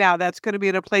 any day now, that's going to be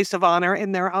in a place of honor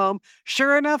in their home.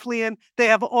 Sure enough, Lian, they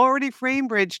have already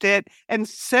FrameBridged it and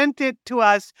sent it to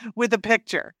us with a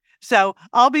picture. So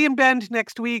I'll be in Bend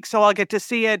next week, so I'll get to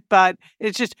see it. But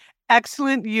it's just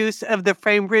excellent use of the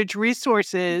FrameBridge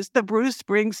resources, the Bruce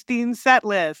Springsteen set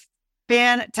list.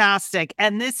 Fantastic.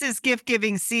 And this is gift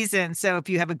giving season. So if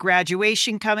you have a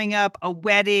graduation coming up, a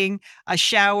wedding, a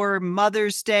shower,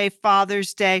 Mother's Day,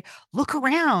 Father's Day, look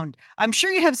around. I'm sure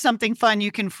you have something fun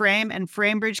you can frame, and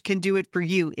FrameBridge can do it for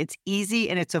you. It's easy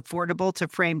and it's affordable to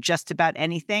frame just about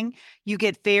anything. You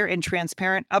get fair and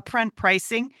transparent upfront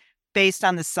pricing based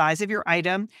on the size of your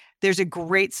item. There's a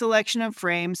great selection of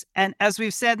frames. And as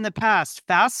we've said in the past,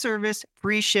 fast service,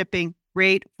 free shipping,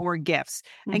 great for gifts.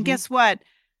 And guess what?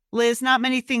 Liz, not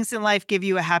many things in life give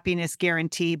you a happiness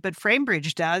guarantee, but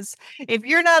FrameBridge does. If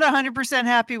you're not 100%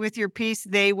 happy with your piece,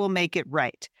 they will make it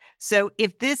right. So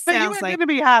if this sounds you're like... going to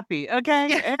be happy, okay?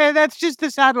 Yeah. And that's just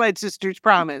the Satellite Sisters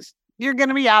promise. You're going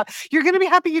to be out. You're going to be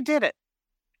happy you did it.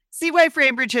 See why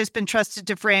FrameBridge has been trusted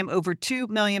to frame over 2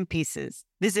 million pieces.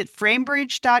 Visit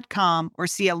framebridge.com or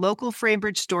see a local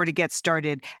FrameBridge store to get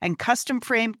started and custom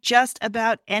frame just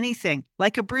about anything,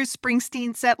 like a Bruce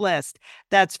Springsteen set list.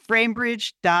 That's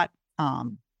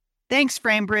framebridge.com. Thanks,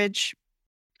 FrameBridge.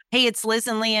 Hey, it's Liz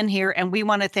and Lian here, and we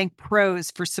want to thank Prose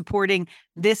for supporting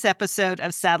this episode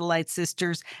of Satellite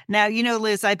Sisters. Now, you know,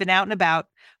 Liz, I've been out and about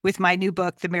with my new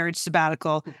book, The Marriage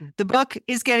Sabbatical. The book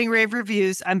is getting rave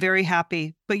reviews. I'm very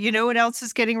happy. But you know what else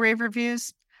is getting rave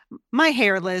reviews? My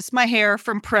hair, Liz. My hair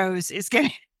from Prose is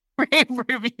getting rave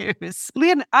reviews.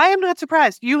 Lian, I am not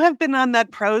surprised. You have been on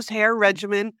that Prose hair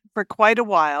regimen for quite a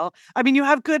while. I mean, you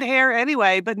have good hair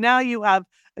anyway, but now you have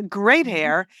great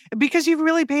hair because you've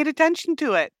really paid attention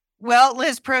to it. Well,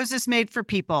 Liz, Prose is made for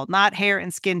people, not hair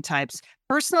and skin types.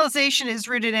 Personalization is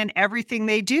rooted in everything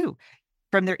they do,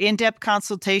 from their in-depth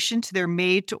consultation to their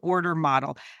made-to-order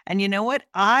model. And you know what?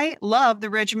 I love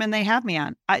the regimen they have me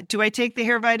on. Do I take the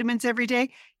hair vitamins every day?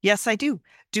 Yes, I do.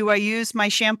 Do I use my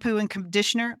shampoo and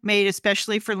conditioner made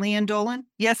especially for Lian Dolan?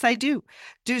 Yes, I do.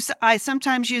 I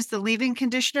sometimes use the leave-in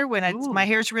conditioner when my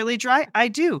hair's really dry? I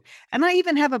do. And I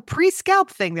even have a pre-scalp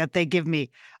thing that they give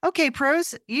me. Okay,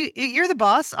 Prose, you're the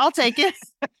boss. I'll take it.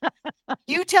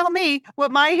 You tell me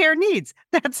what my hair needs.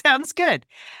 That sounds good.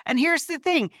 And here's the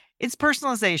thing. It's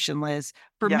personalization, Liz.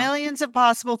 For millions of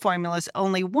possible formulas,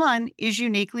 only one is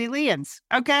uniquely Lian's.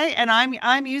 Okay? And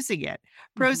I'm using it.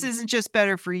 Prose isn't just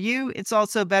better for you, it's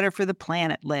also better for the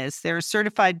planet, Liz. They're a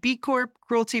certified B Corp,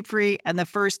 cruelty-free, and the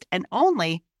first and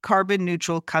only carbon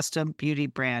neutral custom beauty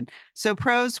brand. So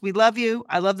Prose, we love you.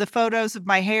 I love the photos of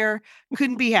my hair.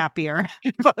 Couldn't be happier.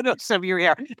 Photos of your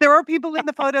hair. There are people in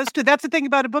the photos too. That's the thing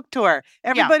about a book tour.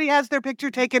 Everybody has their picture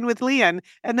taken with Lian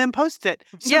and then posts it.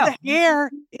 So the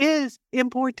hair is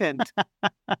important.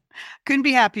 Couldn't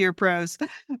be happier, Prose.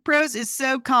 Prose is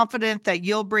so confident that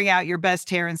you'll bring out your best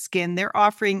hair and skin. They're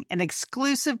offering an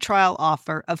exclusive trial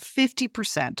offer of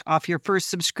 50% off your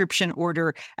first subscription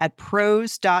order at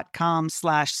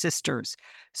prose.com/sisters.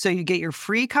 So you get your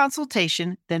free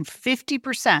consultation, then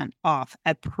 50% off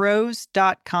at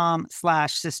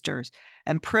prose.com/sisters.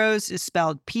 And Prose is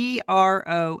spelled Prose.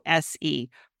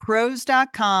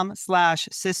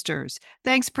 Prose.com/sisters.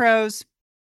 Thanks, Prose.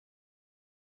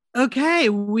 Okay,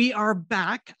 we are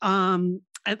back.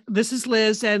 This is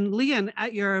Liz and Lian.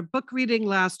 At your book reading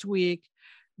last week,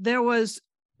 there were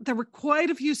quite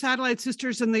a few Satellite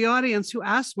Sisters in the audience who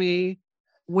asked me,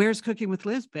 where's Cooking with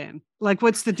Liz been? Like,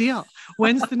 what's the deal?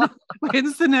 When's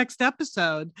the next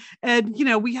episode? And,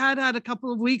 we had a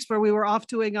couple of weeks where we were off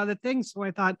doing other things. So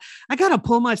I thought, I got to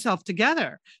pull myself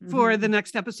together for the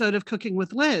next episode of Cooking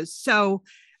with Liz. So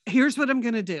here's what I'm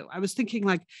going to do. I was thinking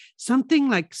like something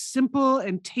like simple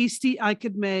and tasty I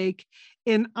could make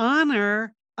in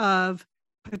honor of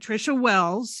Patricia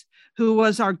Wells, who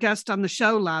was our guest on the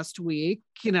show last week,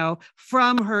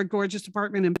 from her gorgeous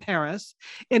apartment in Paris,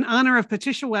 in honor of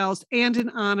Patricia Wells and in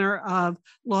honor of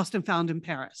Lost and Found in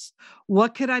Paris.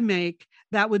 What could I make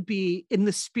that would be in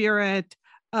the spirit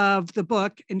of the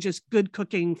book and just good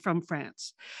cooking from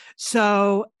France?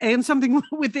 So, and something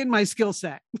within my skill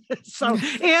set. So,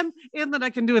 and that I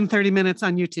can do in 30 minutes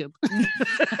on YouTube.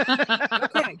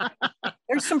 Okay.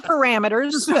 There's some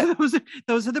parameters.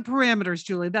 Those are the parameters,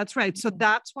 Julie. That's right. So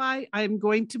that's why I'm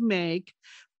going to make,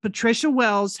 Patricia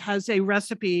Wells has a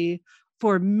recipe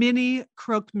for mini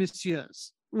croque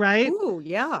monsieurs, right? Ooh,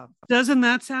 yeah. Doesn't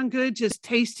that sound good? Just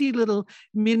tasty little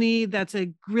mini, that's a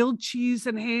grilled cheese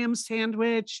and ham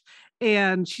sandwich.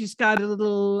 And she's got a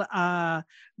little,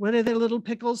 what are the little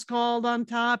pickles called on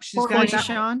top? She's got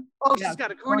cornichon. She's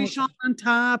got a cornichon on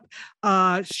top.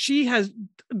 She has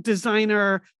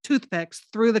designer toothpicks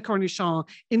through the cornichon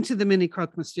into the mini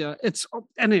croque monsieur.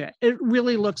 Anyway, it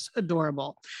really looks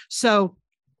adorable. So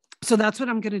that's what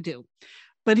I'm going to do.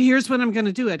 But here's when I'm going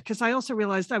to do it, because I also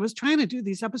realized I was trying to do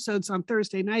these episodes on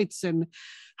Thursday nights, and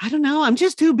I don't know, I'm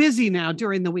just too busy now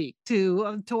during the week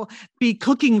to be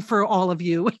cooking for all of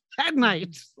you at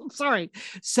night. Sorry.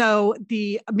 So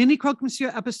the mini croque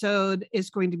monsieur episode is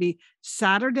going to be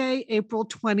Saturday, April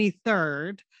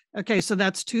 23rd. Okay, so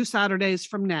that's 2 Saturdays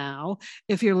from now.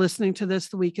 If you're listening to this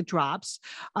the week it drops,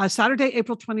 Saturday,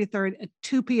 April 23rd at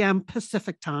 2 p.m.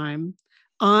 Pacific time,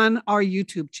 on our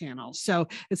YouTube channel. So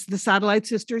it's the Satellite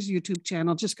Sisters YouTube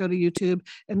channel. Just go to YouTube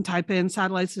and type in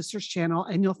Satellite Sisters channel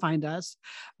and you'll find us.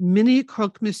 Mini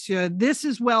croque monsieur. This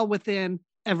is well within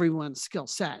everyone's skill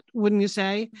set, wouldn't you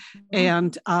say?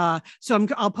 And so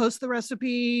I'll post the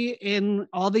recipe in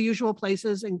all the usual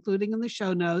places, including in the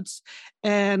show notes.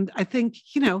 And I think,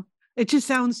 it just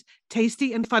sounds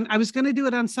tasty and fun. I was going to do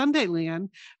it on Sunday, Leanne,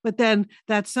 but then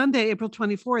that Sunday, April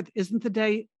 24th, isn't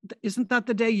that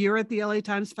the day you're at the LA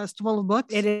Times Festival of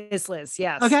Books? It is, Liz.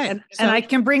 Yes. Okay. And I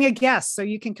can bring a guest, so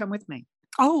you can come with me.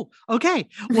 Oh, okay.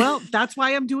 Well, that's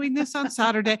why I'm doing this on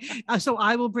Saturday. So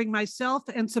I will bring myself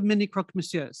and some mini croque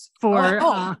monsieurs for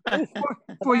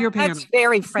your panel. That's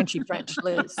very Frenchy French,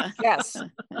 Liz. Yes.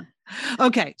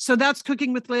 Okay. So that's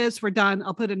Cooking with Liz. We're done.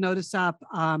 I'll put a notice up.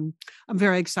 I'm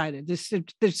very excited.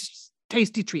 There's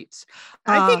tasty treats.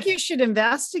 I think you should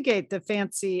investigate the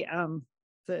fancy,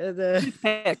 the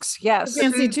toothpicks. Yes.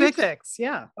 Fancy toothpicks.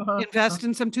 Yeah. Invest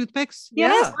in some toothpicks.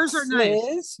 Yes. Hers are nice.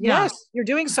 Liz. Yes. You're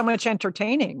doing so much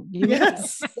entertaining.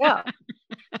 Yes. Yeah.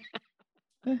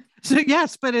 So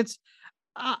yes, but it's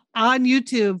on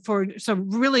YouTube so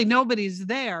really nobody's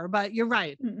there, but you're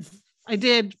right. I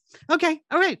did. Okay.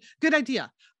 All right. Good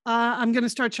idea. I'm going to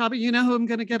start shopping. You know who I'm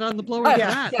going to get on the blower?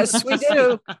 Yes, we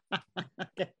do.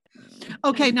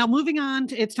 Okay, now moving on,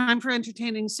 it's time for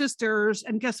Entertaining Sisters.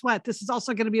 And guess what? This is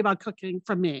also going to be about cooking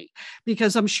from me,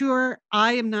 because I'm sure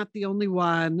I am not the only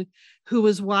one who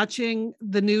is watching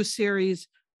the new series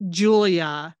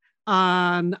Julia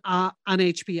on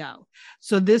HBO.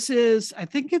 So this is, I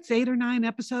think it's 8 or 9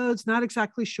 episodes, not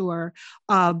exactly sure,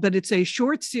 but it's a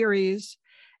short series.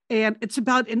 And it's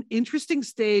about an interesting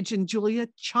stage in Julia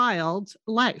Child's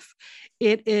life.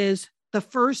 It is the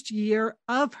first year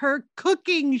of her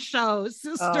cooking show,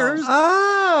 sisters.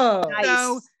 Oh, nice.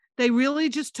 So they really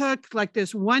just took like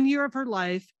this 1 year of her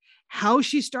life, how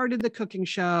she started the cooking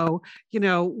show,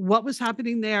 what was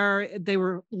happening there. They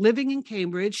were living in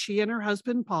Cambridge. She and her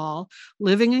husband, Paul,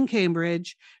 living in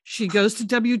Cambridge. She goes to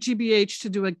WGBH to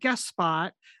do a guest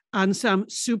spot on some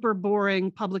super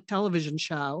boring public television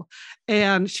show,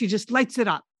 and she just lights it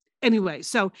up. Anyway,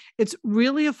 so it's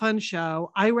really a fun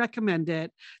show. I recommend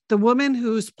it. The woman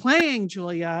who's playing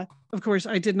Julia, of course,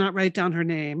 I did not write down her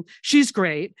name. She's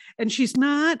great. And she's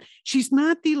not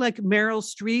the like Meryl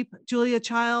Streep Julia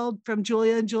Child from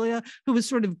Julia and Julia, who was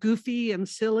sort of goofy and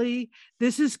silly.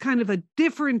 This is kind of a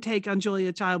different take on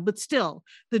Julia Child, but still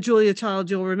the Julia Child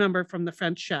you'll remember from The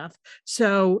French Chef.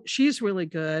 So she's really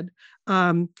good.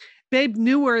 Babe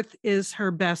Newirth is her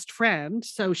best friend.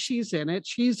 So she's in it.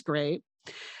 She's great.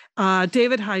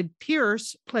 David Hyde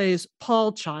Pierce plays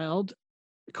Paul Child.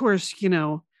 Of course,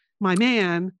 my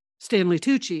man, Stanley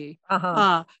Tucci,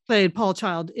 played Paul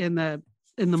Child in the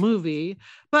in the movie.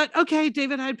 But okay,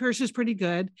 David Hyde Pierce is pretty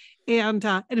good. And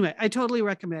anyway, I totally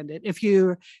recommend it if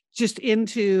you're just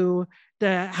into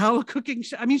how a cooking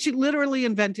show. I mean, she literally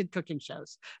invented cooking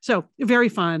shows. So very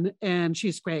fun, and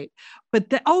she's great.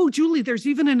 But Julie, there's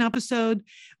even an episode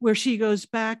where she goes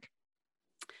back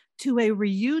to a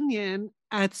reunion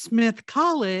at Smith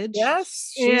College.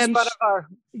 Yes, she's one of our.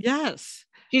 Yes,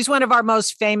 she's one of our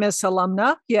most famous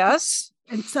alumna. Yes.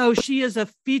 And so she is a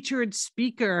featured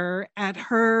speaker at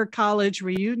her college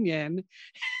reunion.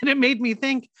 And it made me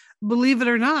think, believe it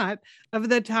or not, of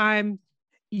the time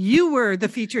you were the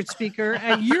featured speaker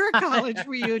at your college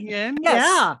reunion. Yes.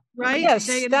 Yeah. Right.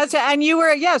 Yes. And you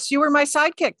were my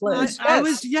sidekick, Liz. I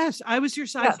was your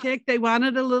sidekick. Yeah. They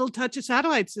wanted a little touch of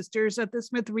Satellite Sisters at the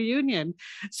Smith reunion.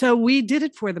 So we did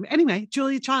it for them. Anyway,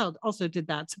 Julia Child also did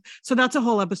that. So that's a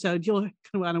whole episode. You'll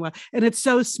want to watch. And it's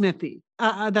so Smithy.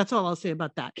 That's all I'll say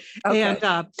about that. Okay. And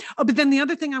but then the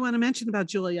other thing I want to mention about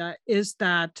Julia is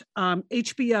that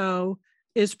HBO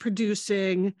is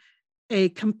producing a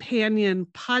companion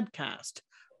podcast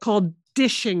called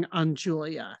Dishing on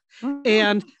Julia. Mm-hmm.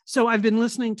 And so I've been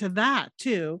listening to that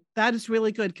too. That is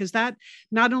really good because that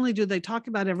not only do they talk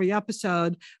about every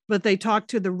episode, but they talk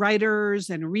to the writers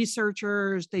and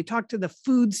researchers. They talk to the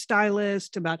food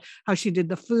stylist about how she did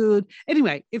the food.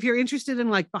 Anyway, if you're interested in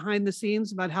like behind the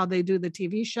scenes about how they do the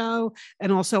TV show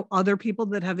and also other people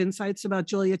that have insights about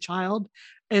Julia Child,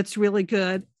 it's really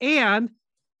good. And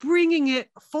bringing it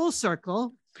full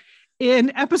circle,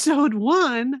 in episode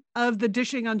 1 of the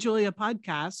Dishing on Julia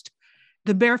podcast,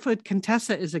 the Barefoot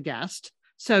Contessa is a guest.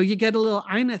 So you get a little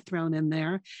Ina thrown in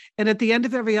there. And at the end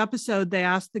of every episode, they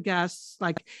ask the guests,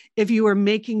 like, if you were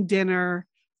making dinner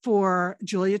for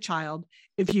Julia Child,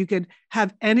 if you could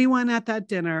have anyone at that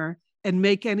dinner and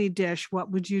make any dish, what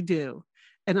would you do?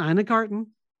 And Ina Garten,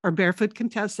 our Barefoot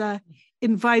Contessa,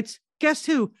 invites, guess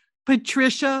who?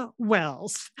 Patricia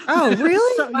Wells. Oh,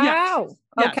 really? So, wow.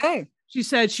 Yes. Okay. Yes. She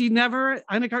said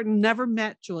Ina Garten never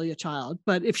met Julia Child,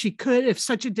 but if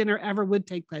such a dinner ever would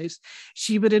take place,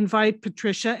 she would invite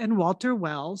Patricia and Walter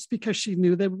Wells because she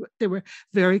knew that they were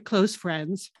very close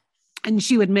friends. And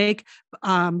she would make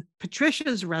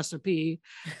Patricia's recipe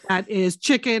that is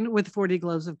chicken with 40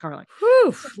 cloves of garlic.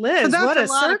 Whew, Liz, so what a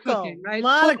circle. Of cooking, right? A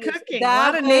lot of cooking, a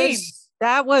lot of names.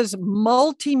 That was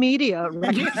multimedia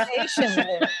recommendation.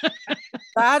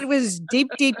 That was deep,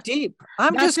 deep, deep.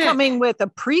 I'm That's just coming with a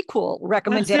prequel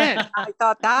recommendation. I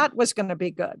thought that was going to be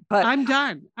good, but I'm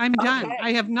done. Okay.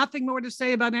 I have nothing more to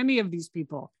say about any of these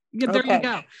people. There you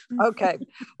go. Okay.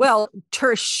 Well,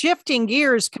 shifting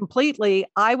gears completely,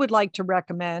 I would like to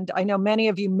recommend, I know many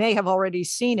of you may have already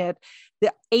seen it,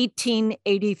 the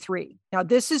 1883. Now,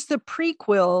 this is the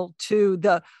prequel to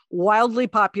the wildly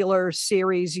popular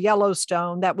series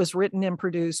Yellowstone that was written and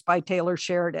produced by Taylor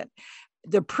Sheridan.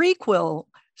 The prequel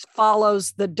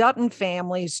follows the Dutton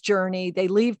family's journey. They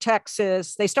leave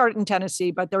Texas. They start in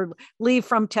Tennessee, but they leave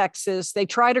from Texas. They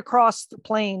try to cross the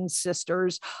Plains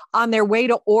Sisters on their way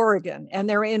to Oregon. And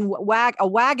they're in a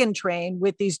wagon train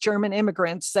with these German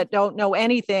immigrants that don't know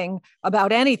anything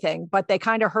about anything, but they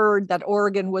kind of heard that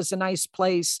Oregon was a nice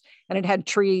place and it had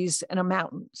trees and a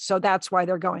mountain. So that's why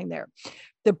they're going there.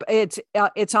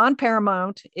 It's on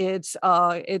Paramount. It's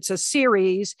a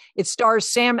series. It stars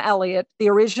Sam Elliott, the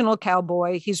original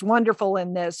cowboy. He's wonderful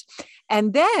in this.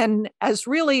 And then, as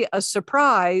really a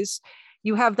surprise,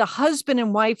 you have the husband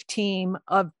and wife team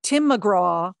of Tim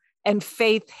McGraw and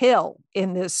Faith Hill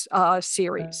in this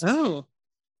series. Oh.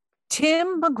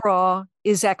 Tim McGraw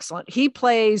is excellent. He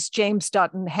plays James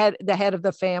Dutton, the head of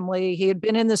the family. He had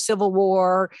been in the Civil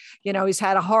War. He's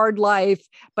had a hard life,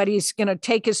 but he's going to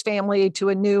take his family to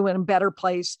a new and better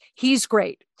place. He's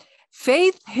great.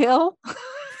 Faith Hill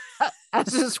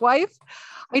as his wife,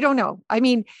 I don't know. I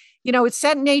mean, it's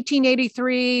set in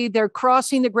 1883. They're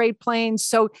crossing the Great Plains.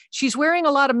 So she's wearing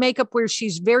a lot of makeup where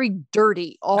she's very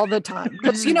dirty all the time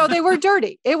because, they were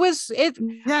dirty. I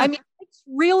mean, it's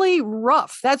really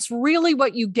rough. That's really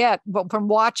what you get from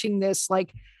watching this.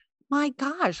 Like, my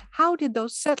gosh, how did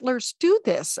those settlers do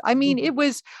this? I mean, it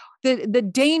was the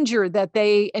danger that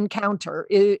they encounter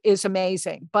is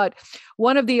amazing. But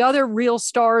one of the other real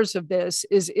stars of this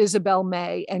is Isabel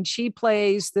May, and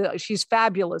she's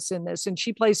fabulous in this. And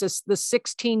she plays the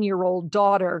 16-year-old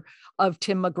daughter of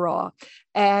Tim McGraw.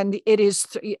 And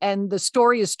the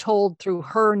story is told through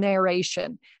her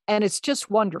narration. and it's just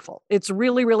wonderful. It's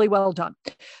really, really well done.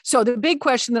 So the big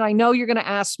question that I know you're going to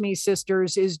ask me,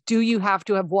 sisters, is do you have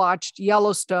to have watched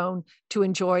Yellowstone to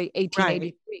enjoy 1883?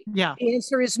 Right. Yeah. The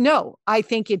answer is no. I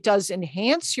think it does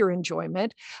enhance your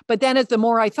enjoyment. But then the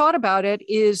more I thought about it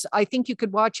is I think you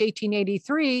could watch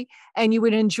 1883 and you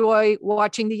would enjoy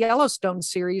watching the Yellowstone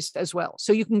series as well.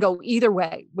 So you can go either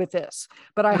way with this,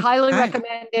 but I highly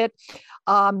recommend it.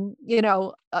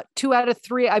 2 out of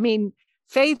 3. I mean,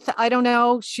 Faith, I don't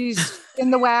know. She's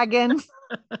in the wagon.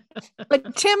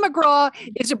 But Tim McGraw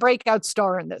is a breakout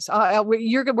star in this.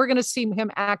 We're going to see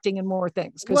him acting in more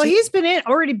things. Well, he's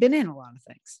already been in a lot of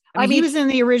things. I mean, he was in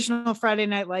the original Friday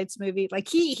Night Lights movie. Like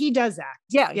he does act.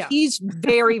 Yeah. He's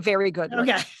very, very good.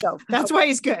 Okay. So that's why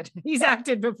he's good. He's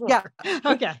acted before. Yeah.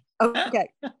 Okay.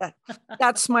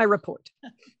 That's my report.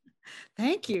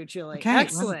 Thank you, Julie. Okay.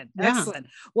 Excellent. Yeah. Excellent.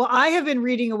 Well, I have been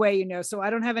reading away, so I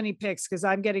don't have any picks because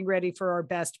I'm getting ready for our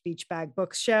best Beach Bag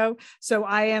Books show. So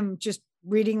I am just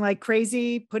reading like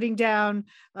crazy, putting down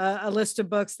a list of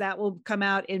books that will come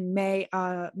out in May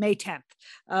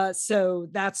 10th. So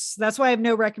that's why I have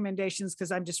no recommendations,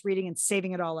 because I'm just reading and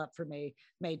saving it all up for May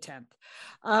 10th.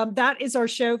 That is our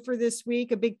show for this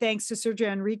week. A big thanks to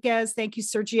Sergio Enriquez. Thank you,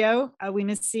 Sergio. We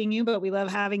miss seeing you, but we love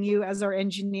having you as our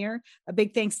engineer. A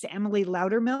big thanks to Emily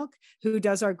Loudermilk, who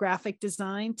does our graphic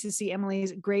design. To see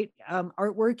Emily's great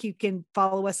artwork, you can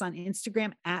follow us on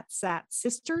Instagram at Sat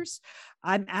Sisters.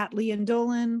 I'm at Leanne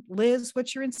Dolan. Liz,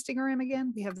 what's your Instagram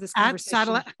again? We have this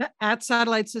conversation. At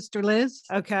Satellite Sister Liz.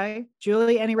 Okay.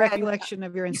 Julie, any recollection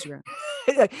of your Instagram?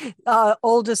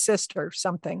 Oldest sister,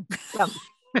 something. Yeah.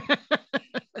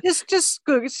 just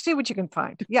Google, see what you can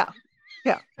find. Yeah.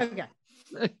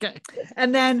 Okay.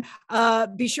 And then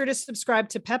be sure to subscribe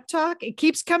to Pep Talk. It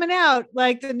keeps coming out,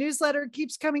 like the newsletter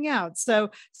keeps coming out. So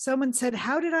someone said,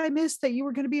 how did I miss that you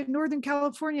were going to be in Northern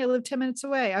California? I live 10 minutes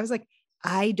away. I was like,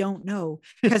 I don't know,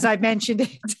 because I mentioned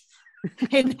it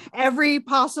in every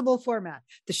possible format,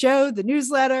 the show, the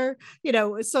newsletter,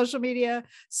 social media.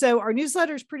 So our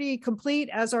newsletter is pretty complete,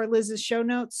 as are Liz's show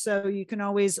notes. So you can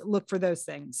always look for those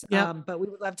things. Yep. But we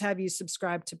would love to have you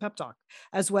subscribe to Pep Talk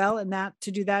as well. And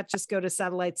to do that, just go to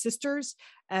Satellite Sisters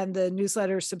and the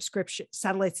newsletter subscription,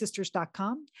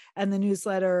 satellitesisters.com, and the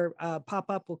newsletter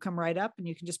pop-up will come right up, and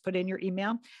you can just put in your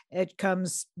email. It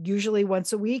comes usually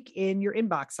once a week in your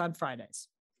inbox on Fridays.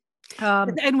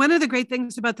 And one of the great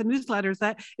things about the newsletter is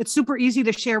that it's super easy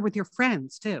to share with your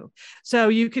friends too. So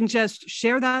you can just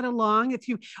share that along.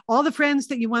 All the friends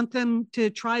that you want them to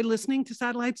try listening to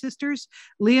Satellite Sisters,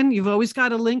 Leanne, you've always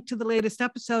got a link to the latest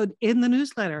episode in the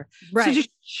newsletter. Right. So just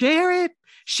share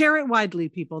it widely,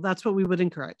 people. That's what we would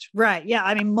encourage. Right. Yeah.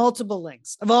 I mean, multiple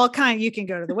links of all kinds. You can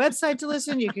go to the website to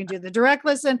listen. You can do the direct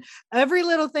listen. Every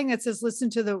little thing that says listen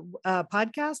to the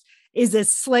podcast is a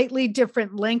slightly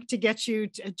different link to get you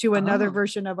to another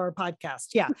version of our podcast.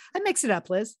 Yeah. I mix it up,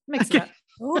 Liz. Mix it up.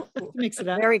 Mix it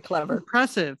up. Very clever.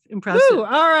 Impressive. Ooh,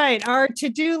 all right. Our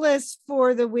to-do list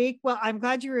for the week. Well, I'm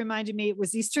glad you reminded me it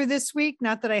was Easter this week.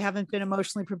 Not that I haven't been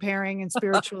emotionally preparing and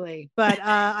spiritually, but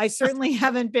I certainly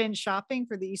haven't been shopping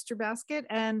for the Easter basket.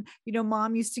 And,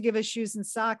 Mom used to give us shoes and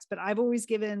socks, but I've always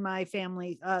given my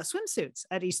family swimsuits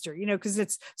at Easter, because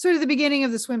it's sort of the beginning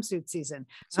of the swimsuit season.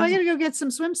 So I got to go get some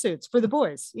swimsuits for the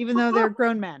boys, even though they're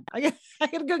grown men. I got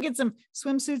to go get some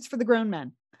swimsuits for the grown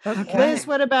men. Okay. Liz,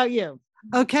 what about you?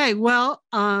 Okay, well,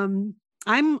 tonight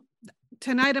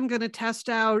I'm going to test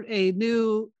out a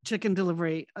new chicken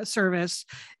delivery service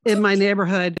in my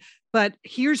neighborhood, but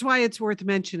here's why it's worth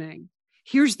mentioning.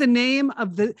 Here's the name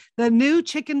of the new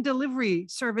chicken delivery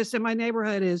service in my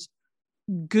neighborhood is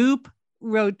Goop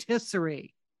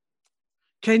Rotisserie.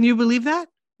 Can you believe that?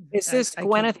 Is this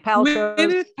Gwyneth Paltrow?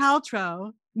 Gwyneth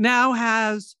Paltrow now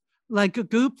has like a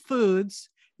Goop Foods.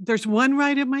 There's one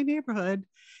right in my neighborhood.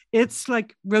 It's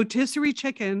like rotisserie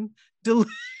chicken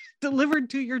delivered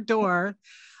to your door.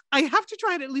 I have to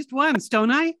try it at least once, don't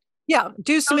I? Yeah,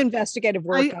 do some investigative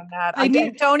work on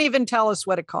that. Don't even tell us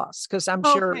what it costs, because I'm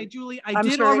sure. Okay, Julie, I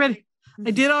did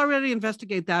already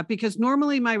investigate that, because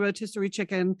normally my rotisserie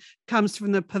chicken comes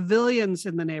from the pavilions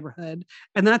in the neighborhood,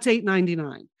 and that's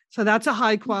 $8.99. So that's a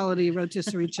high quality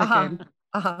rotisserie chicken.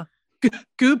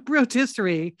 Goop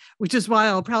Rotisserie, which is why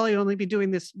I'll probably only be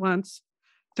doing this once.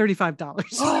 $35.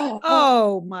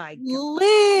 Oh my God.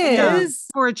 Liz.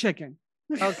 For a chicken.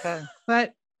 Okay.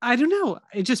 But I don't know.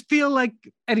 I just feel like,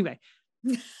 anyway.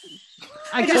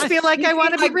 I just feel like I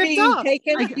want to be ripped off.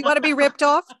 You want to be ripped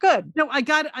off? Good. No, I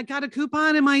got a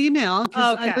coupon in my email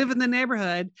because I live in the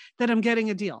neighborhood that I'm getting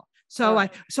a deal. So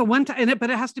one time, but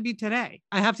it has to be today.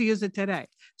 I have to use it today.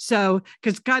 So,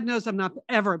 because God knows I'm not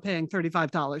ever paying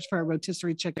 $35 for a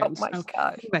rotisserie chicken. Oh my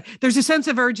God. Anyway, there's a sense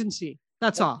of urgency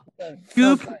That's all. Okay.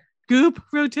 Goop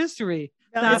rotisserie.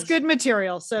 That's good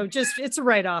material. So it's a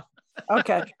write-off.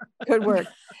 Okay. Good work.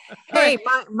 Hey,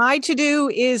 my to-do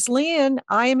is, Leanne,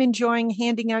 I am enjoying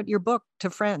handing out your book to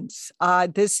friends.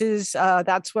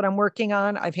 That's what I'm working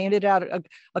on. I've handed out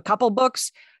a couple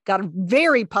books, got a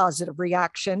very positive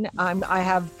reaction. I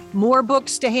have more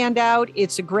books to hand out.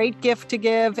 It's a great gift to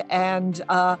give. And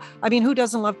who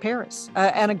doesn't love Paris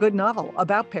and a good novel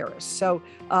about Paris? So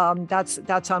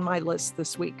that's on my list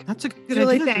this week. That's a good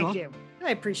Julie, idea. thank you. I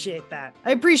appreciate that.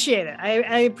 I appreciate it.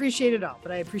 I appreciate it all,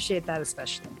 but I appreciate that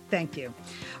especially. Thank you.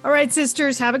 All right,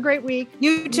 sisters, have a great week.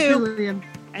 You too. Lillian.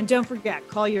 And don't forget,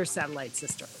 call your satellite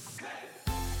sister.